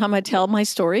 And every time I tell my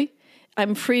story,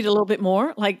 I'm freed a little bit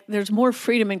more. Like there's more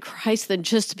freedom in Christ than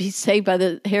just to be saved by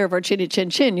the hair of our chinny chin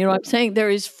chin. You know what I'm saying? There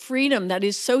is freedom that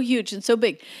is so huge and so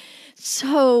big.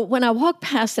 So when I walk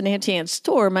past an Auntie Anne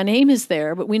store, my name is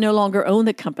there, but we no longer own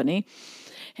the company.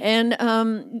 And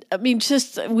I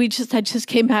just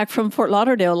came back from Fort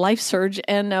Lauderdale, Life Surge,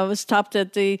 and I was stopped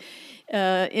at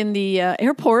in the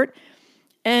airport,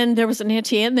 and there was an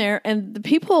Auntie Anne there, and the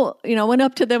people, I went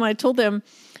up to them, I told them,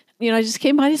 I just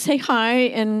came by to say hi,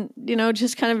 and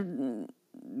just kind of,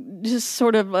 just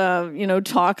sort of,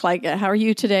 talk like, how are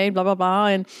you today, blah blah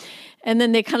blah, and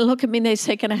then they kind of look at me and they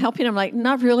say, can I help you? And I'm like,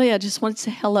 not really. I just wanted to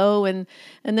say hello. And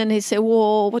then they say,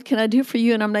 well, what can I do for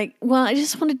you? And I'm like, well, I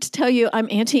just wanted to tell you I'm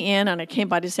Auntie Anne and I came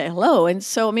by to say hello. And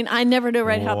so, I never knew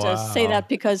how to say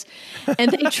that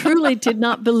and they truly did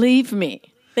not believe me.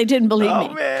 They didn't believe me.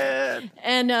 Oh, man.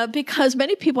 And because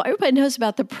everybody knows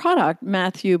about the product,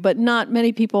 Matthew, but not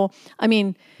many people,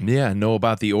 know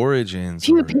about the origins.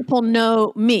 few people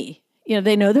know me.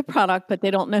 They know the product, but they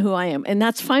don't know who I am. And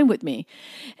that's fine with me.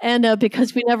 And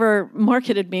because we never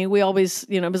marketed me, we always,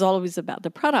 it was always about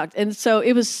the product. And so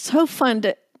it was so fun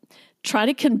to try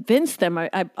to convince them.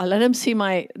 I let them see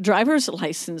my driver's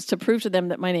license to prove to them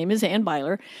that my name is Anne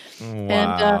Beiler. Wow.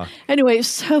 And anyway, it was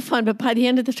so fun. But by the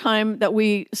end of the time that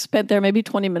we spent there, maybe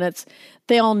 20 minutes,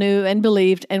 they all knew and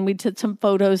believed. And we did some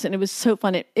photos, and it was so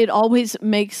fun. It always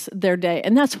makes their day.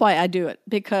 And that's why I do it,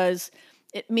 because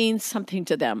it means something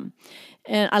to them.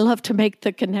 And I love to make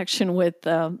the connection with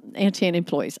Auntie Anne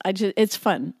employees. It's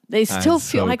fun. They still That's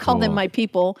feel, so I call them cool. my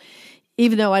people,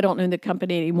 even though I don't own the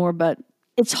company anymore, but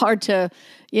it's hard to,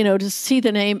 to see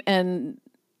the name and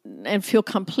feel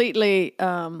completely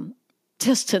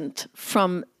distant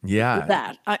from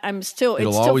that. I'm still, it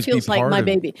It'll still always be feels like part my of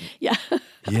it. baby. Yeah.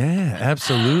 Yeah,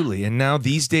 absolutely. And now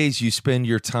these days you spend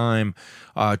your time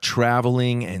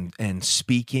traveling and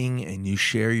speaking, and you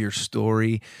share your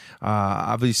story.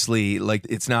 Obviously, like,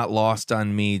 it's not lost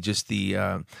on me just the,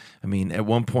 at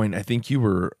one point, I think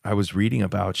I was reading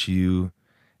about you,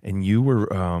 and you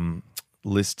were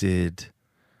listed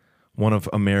one of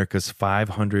America's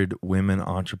 500 women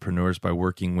entrepreneurs by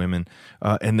Working Women.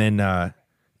 And then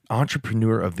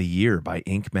Entrepreneur of the Year by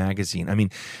Inc. magazine.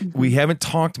 We haven't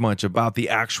talked much about the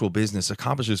actual business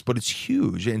accomplishments, but it's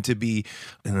huge. And to be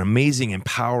an amazing,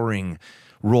 empowering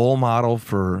role model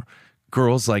for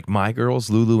girls like my girls,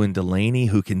 Lulu and Delaney,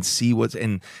 who can see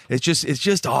and it's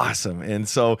just awesome. And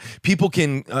so people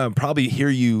can probably hear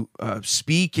you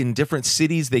speak in different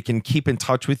cities. They can keep in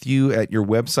touch with you at your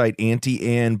website,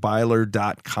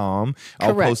 AuntieAnneBeiler.com.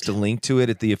 I'll Correct. post a link to it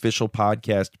at the official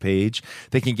podcast page.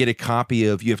 They can get a copy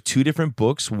you have two different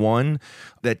books, one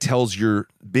that tells your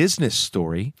business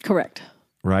story, Correct.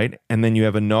 right? And then you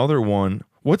have another one.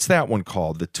 What's that one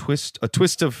called? A twist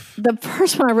of... The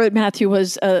first one I wrote, Matthew,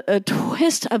 was a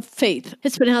twist of faith.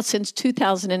 It's been out since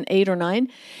 2008 or 9,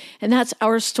 and that's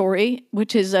our story,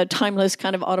 which is a timeless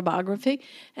kind of autobiography.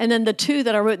 And then the two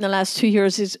that I wrote in the last 2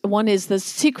 years is The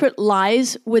Secret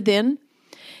Lies Within,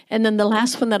 and then the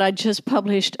last one that I just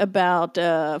published about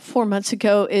 4 months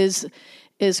ago is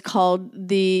called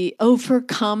The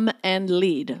Overcome and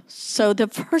Lead. So the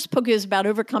first book is about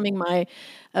overcoming my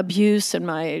abuse and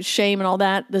my shame and all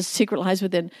that. The Secret Lies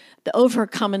Within. The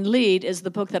Overcome and Lead is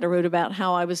the book that I wrote about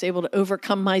how I was able to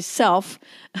overcome myself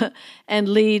and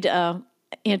lead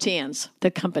Auntie Anne's,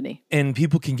 the company. And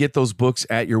people can get those books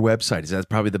at your website. Is that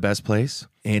probably the best place?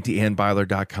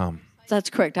 AuntieAnneBeiler.com. That's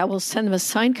correct. I will send them a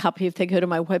signed copy if they go to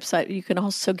my website. You can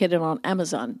also get it on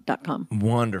Amazon.com.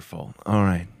 Wonderful. All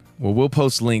right. Well, we'll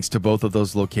post links to both of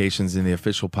those locations in the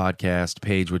official podcast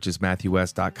page, which is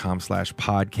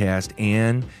matthewwest.com/podcast.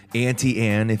 And Auntie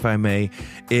Anne, if I may,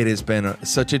 it has been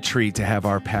such a treat to have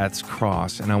our paths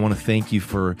cross. And I want to thank you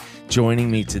for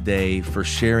joining me today, for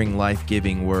sharing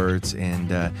life-giving words,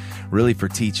 and really for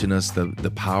teaching us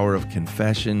the power of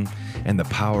confession and the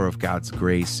power of God's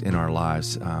grace in our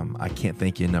lives. I can't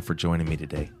thank you enough for joining me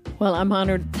today. Well, I'm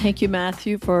honored. Thank you,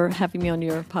 Matthew, for having me on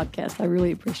your podcast. I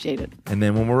really appreciate it. And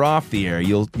then when we're off the air,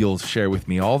 you'll share with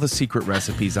me all the secret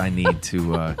recipes I need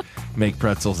to make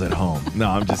pretzels at home. No,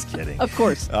 I'm just kidding. Of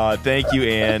course. Thank you,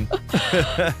 Anne.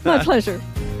 My pleasure.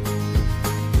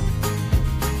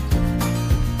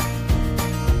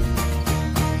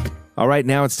 All right,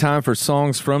 now it's time for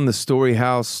Songs from the Story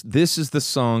House. This is the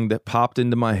song that popped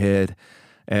into my head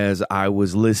as I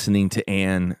was listening to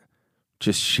Anne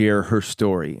just share her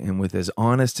story, and with as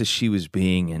honest as she was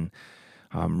being, and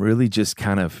really just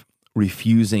kind of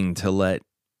refusing to let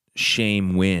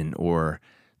shame win or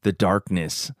the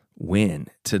darkness win,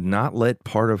 to not let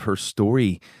part of her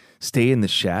story stay in the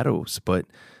shadows, but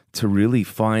to really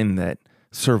find that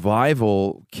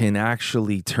survival can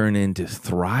actually turn into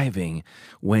thriving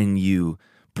when you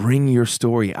bring your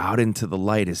story out into the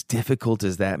light, as difficult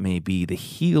as that may be. The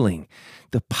healing,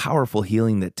 the powerful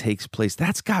healing that takes place,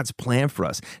 that's God's plan for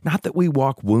us. Not that we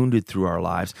walk wounded through our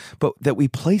lives, but that we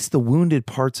place the wounded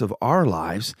parts of our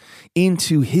lives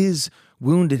into His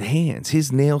wounded hands,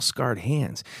 His nail-scarred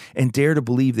hands, and dare to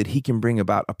believe that He can bring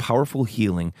about a powerful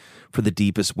healing for the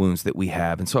deepest wounds that we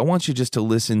have. And so I want you just to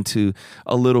listen to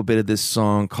a little bit of this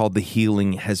song called The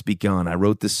Healing Has Begun. I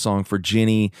wrote this song for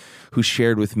Ginny, who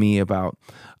shared with me about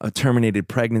a terminated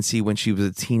pregnancy when she was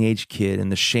a teenage kid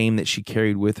and the shame that she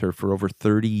carried with her for over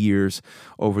 30 years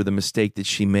over the mistake that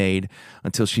she made,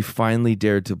 until she finally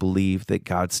dared to believe that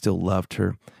God still loved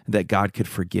her, that God could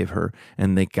forgive her,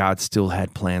 and that God still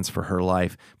had plans for her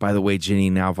life. By the way, Ginny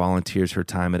now volunteers her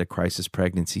time at a crisis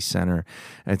pregnancy center.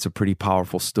 And it's a pretty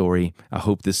powerful story. I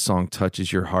hope this song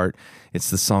touches your heart. It's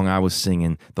the song I was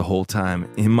singing the whole time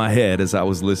in my head as I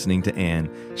was listening to Anne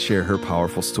share her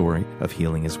powerful story of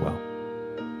healing as well.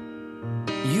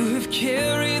 You have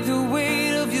carried the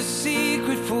weight of your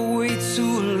secret for way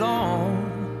too long,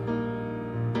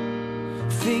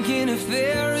 thinking if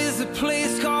there is a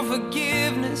place called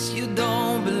forgiveness, you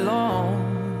don't belong.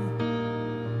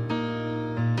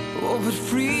 Oh, but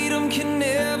freedom can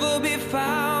never be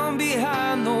found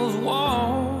behind those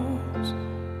walls.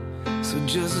 So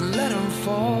just let them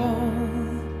fall.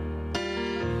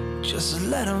 Just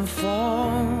let them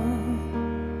fall.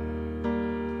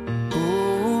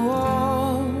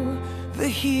 Oh, the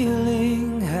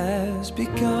healing has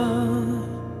begun.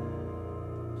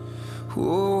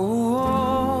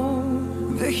 Oh,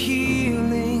 the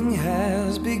healing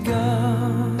has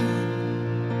begun.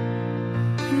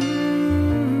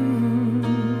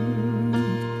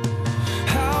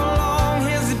 How long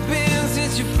has it been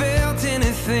since you felt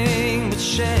anything but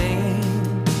shame?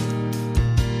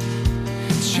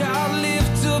 Child,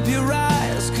 lift up your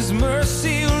eyes, 'cause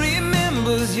mercy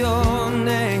remembers your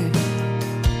name.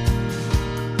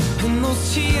 And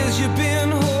those tears you've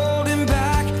been holding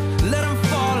back, let them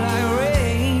fall like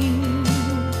rain.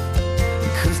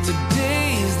 'Cause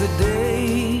today's the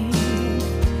day.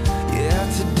 Yeah,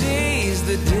 today's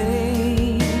the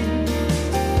day.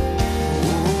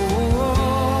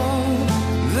 Oh,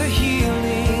 the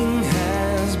healing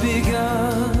has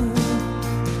begun.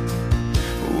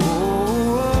 Oh,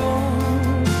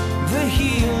 the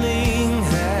healing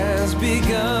has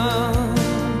begun.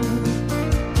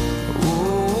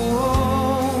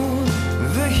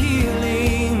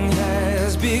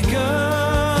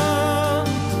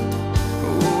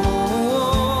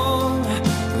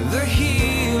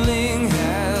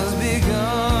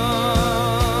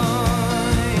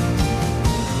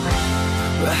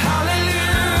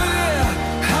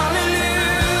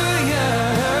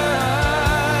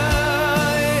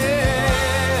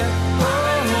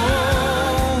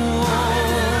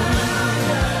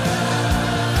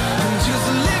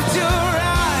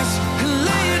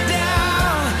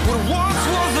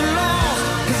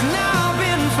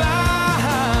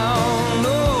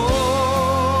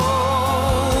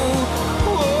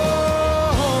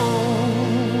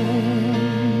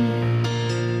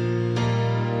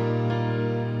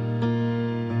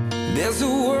 There's a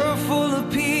world full of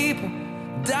people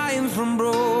dying from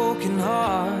broken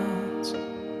hearts,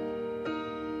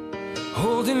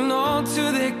 holding on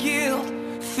to their guilt,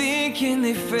 thinking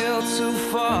they fell too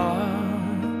far.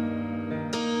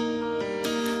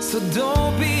 So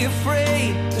don't be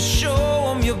afraid to show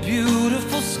them your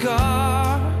beautiful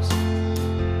scars,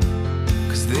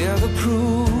 'cause they're the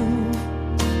proof.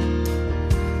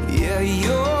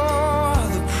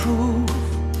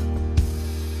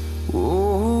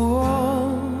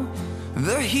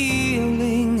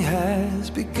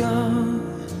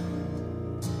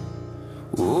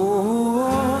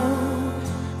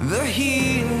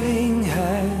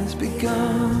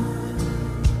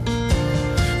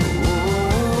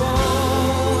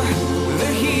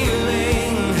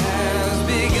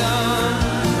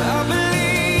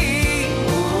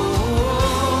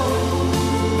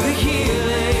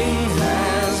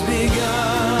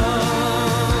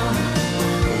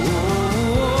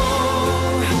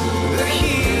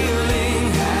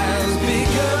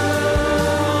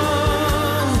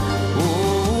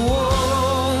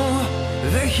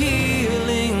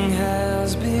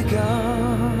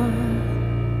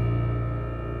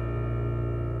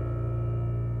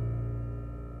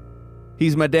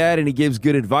 He's my dad, and he gives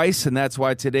good advice, and that's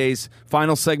why today's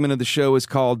final segment of the show is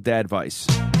called Dadvice.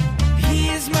 He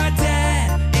is my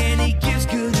dad, and he gives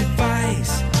good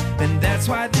advice. And that's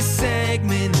why this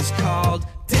segment is called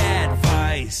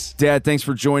Dadvice. Dad, thanks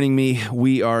for joining me.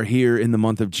 We are here in the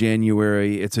month of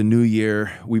January. It's a new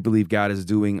year. We believe God is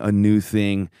doing a new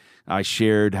thing. I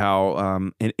shared how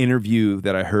an interview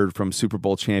that I heard from Super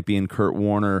Bowl champion Kurt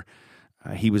Warner,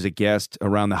 he was a guest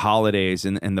around the holidays,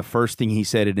 and the first thing he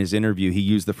said in his interview, he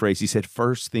used the phrase, he said,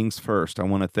 "First things first. I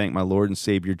want to thank my Lord and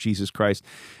Savior, Jesus Christ."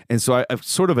 And so I've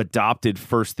sort of adopted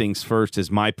first things first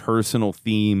as my personal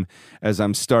theme as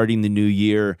I'm starting the new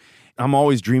year. I'm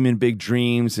always dreaming big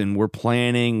dreams, and we're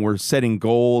planning, we're setting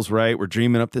goals, right? We're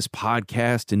dreaming up this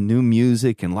podcast and new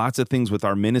music and lots of things with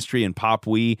our ministry and Pop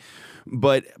We.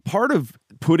 But part of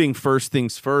putting first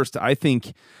things first, I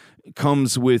think,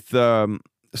 comes with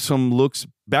some looks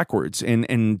backwards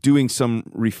and doing some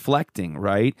reflecting,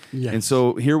 right? Yes. And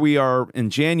so here we are in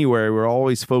January. We're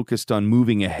always focused on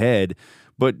moving ahead.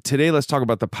 But today, let's talk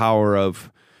about the power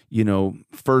of,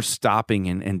 first stopping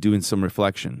and doing some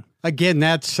reflection. Again,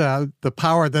 that's the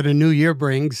power that a new year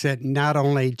brings. It not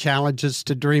only challenges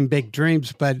to dream big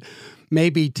dreams, but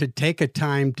maybe to take a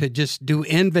time to just do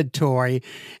inventory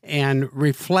and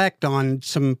reflect on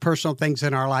some personal things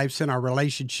in our lives and our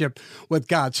relationship with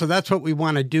God. So that's what we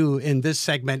want to do in this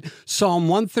segment. Psalm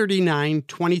 139,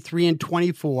 23 and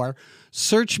 24.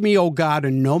 Search me, O God,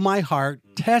 and know my heart.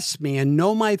 Test me and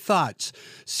know my thoughts.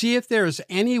 See if there is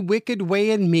any wicked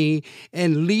way in me,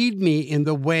 and lead me in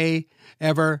the way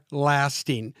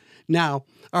everlasting. Now,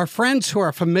 our friends who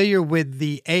are familiar with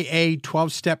the AA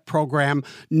 12-step program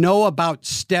know about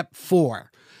step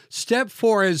 4. Step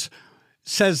 4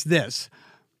 says this: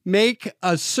 make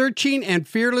a searching and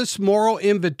fearless moral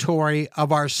inventory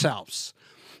of ourselves.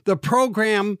 The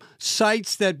program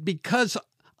cites that because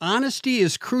honesty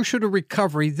is crucial to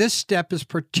recovery, this step is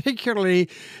particularly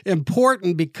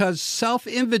important because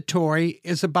self-inventory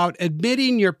is about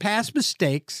admitting your past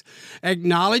mistakes,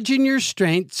 acknowledging your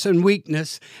strengths and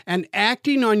weakness, and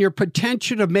acting on your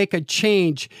potential to make a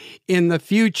change in the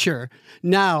future.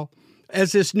 Now,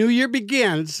 as this new year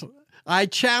begins, I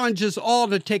challenge us all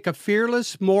to take a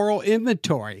fearless moral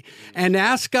inventory and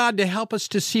ask God to help us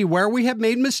to see where we have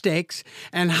made mistakes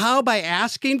and how, by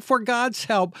asking for God's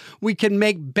help, we can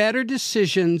make better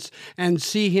decisions and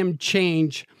see Him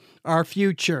change our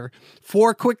future.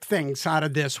 4 quick things out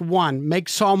of this. 1, make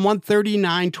Psalm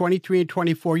 139, 23 and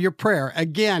 24 your prayer.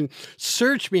 Again,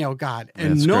 search me, O God,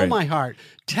 and That's know great. my heart.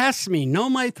 Test me, know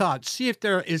my thoughts. See if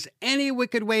there is any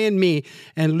wicked way in me,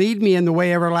 and lead me in the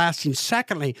way everlasting.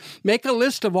 Secondly, make a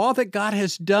list of all that God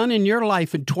has done in your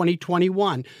life in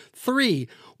 2021. 3,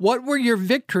 what were your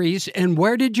victories and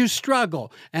where did you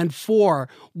struggle? And 4,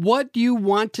 what do you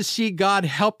want to see God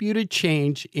help you to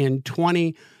change in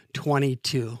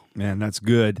 2022? Man, that's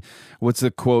good. What's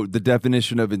the quote? The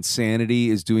definition of insanity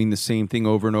is doing the same thing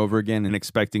over and over again and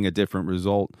expecting a different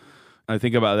result. I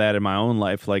think about that in my own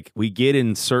life. Like, we get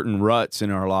in certain ruts in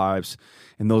our lives,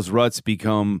 and those ruts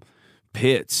become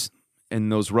pits.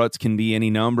 And those ruts can be any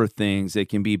number of things. They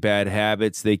can be bad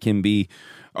habits. They can be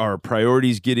our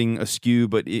priorities getting askew.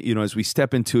 But, as we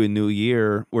step into a new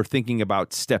year, we're thinking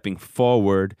about stepping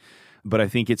forward. But I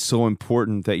think it's so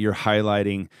important that you're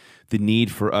highlighting the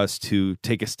need for us to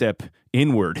take a step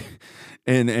inward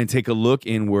and take a look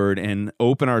inward and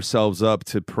open ourselves up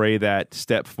to pray that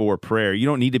step 4 prayer. You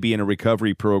don't need to be in a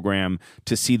recovery program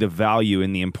to see the value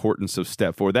and the importance of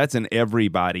step 4. That's an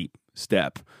everybody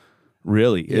step.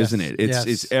 Really, Yes, isn't it? yes.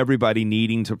 It's everybody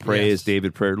needing to pray Yes. as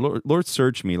David prayed. Lord,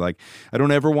 search me. Like, I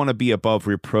don't ever want to be above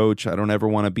reproach. I don't ever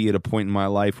want to be at a point in my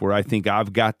life where I think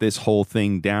I've got this whole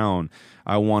thing down.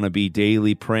 I want to be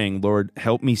daily praying, Lord,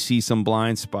 help me see some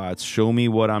blind spots. Show me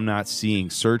what I'm not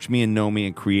seeing. Search me and know me,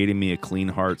 and create in me a clean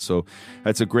heart. So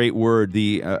that's a great word.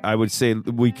 I would say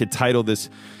we could title this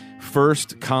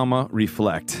first,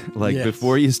 reflect. Like, Yes.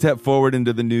 before you step forward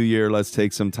into the new year, let's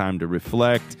take some time to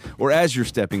reflect. Or as you're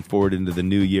stepping forward into the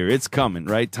new year, it's coming,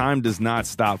 right? Time does not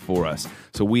stop for us.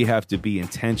 So we have to be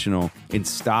intentional in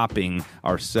stopping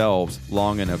ourselves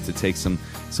long enough to take some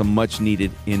much needed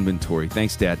inventory.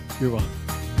 Thanks, Dad. You're welcome.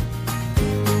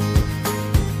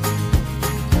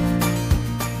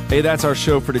 Hey, that's our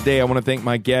show for today. I want to thank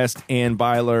my guest, Anne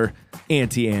Beiler,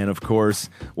 Auntie Anne, of course.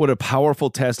 What a powerful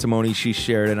testimony she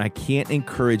shared, and I can't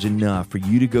encourage enough for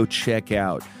you to go check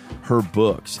out her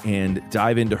books and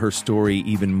dive into her story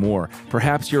even more.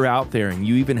 Perhaps you're out there and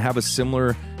you even have a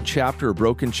similar chapter, a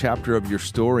broken chapter of your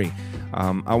story.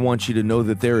 I want you to know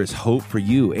that there is hope for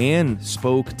you. Anne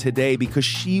spoke today because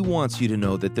she wants you to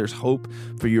know that there's hope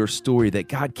for your story, that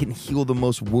God can heal the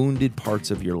most wounded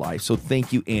parts of your life. So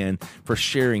thank you, Anne, for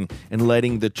sharing and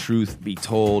letting the truth be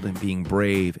told and being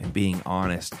brave and being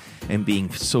honest and being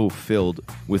so filled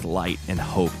with light and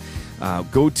hope.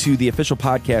 Go to the official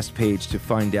podcast page to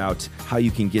find out how you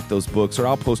can get those books, or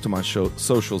I'll post them on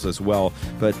socials as well.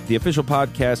 But the official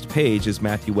podcast page is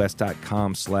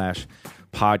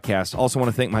MatthewWest.com/podcast. Also want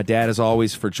to thank my dad, as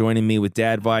always, for joining me with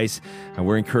Dad Vice. And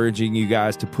we're encouraging you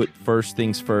guys to put first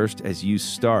things first as you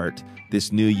start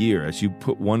this new year, as you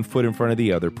put one foot in front of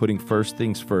the other, putting first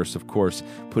things first, of course,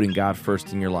 putting God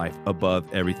first in your life above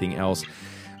everything else.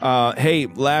 Hey,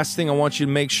 last thing I want you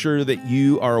to make sure that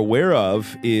you are aware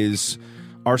of is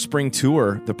our spring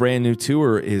tour. The brand new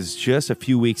tour is just a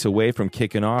few weeks away from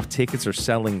kicking off. Tickets are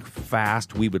selling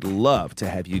fast. We would love to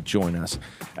have you join us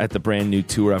at the brand new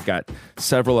tour. I've got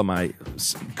several of my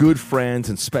good friends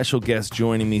and special guests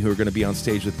joining me who are going to be on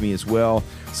stage with me as well.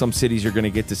 Some cities you're going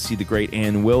to get to see the great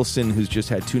Ann Wilson, who's just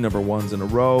had 2 number 1s in a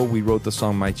row. We wrote the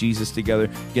song My Jesus together.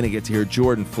 You're going to get to hear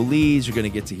Jordan Feliz. You're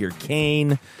going to get to hear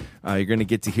Kane. You're going to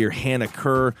get to hear Hannah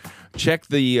Kerr. Check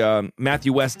the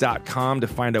MatthewWest.com to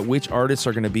find out which artists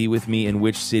are going to be with me in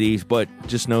which cities. But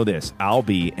just know this, I'll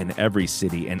be in every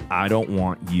city, and I don't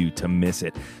want you to miss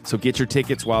it. So get your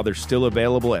tickets while they're still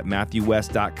available at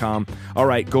MatthewWest.com. All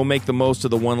right, go make the most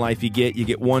of the one life you get. You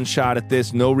get one shot at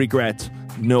this, no regrets,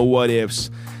 no what ifs.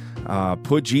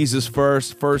 Put Jesus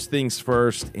first things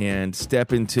first, and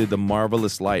step into the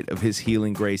marvelous light of his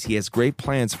healing grace. He has great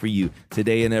plans for you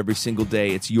today and every single day.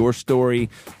 It's your story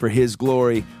for his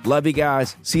glory. Love you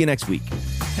guys. See you next week.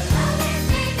 Hello, his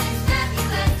name is Matthew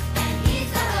West, and he's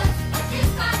the host of this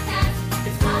podcast.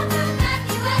 It's called the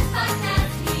Matthew West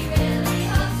Podcast. He really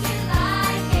hopes you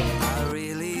like it. I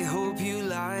really hope you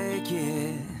like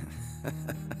it.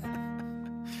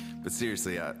 But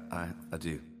seriously, I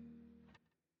do.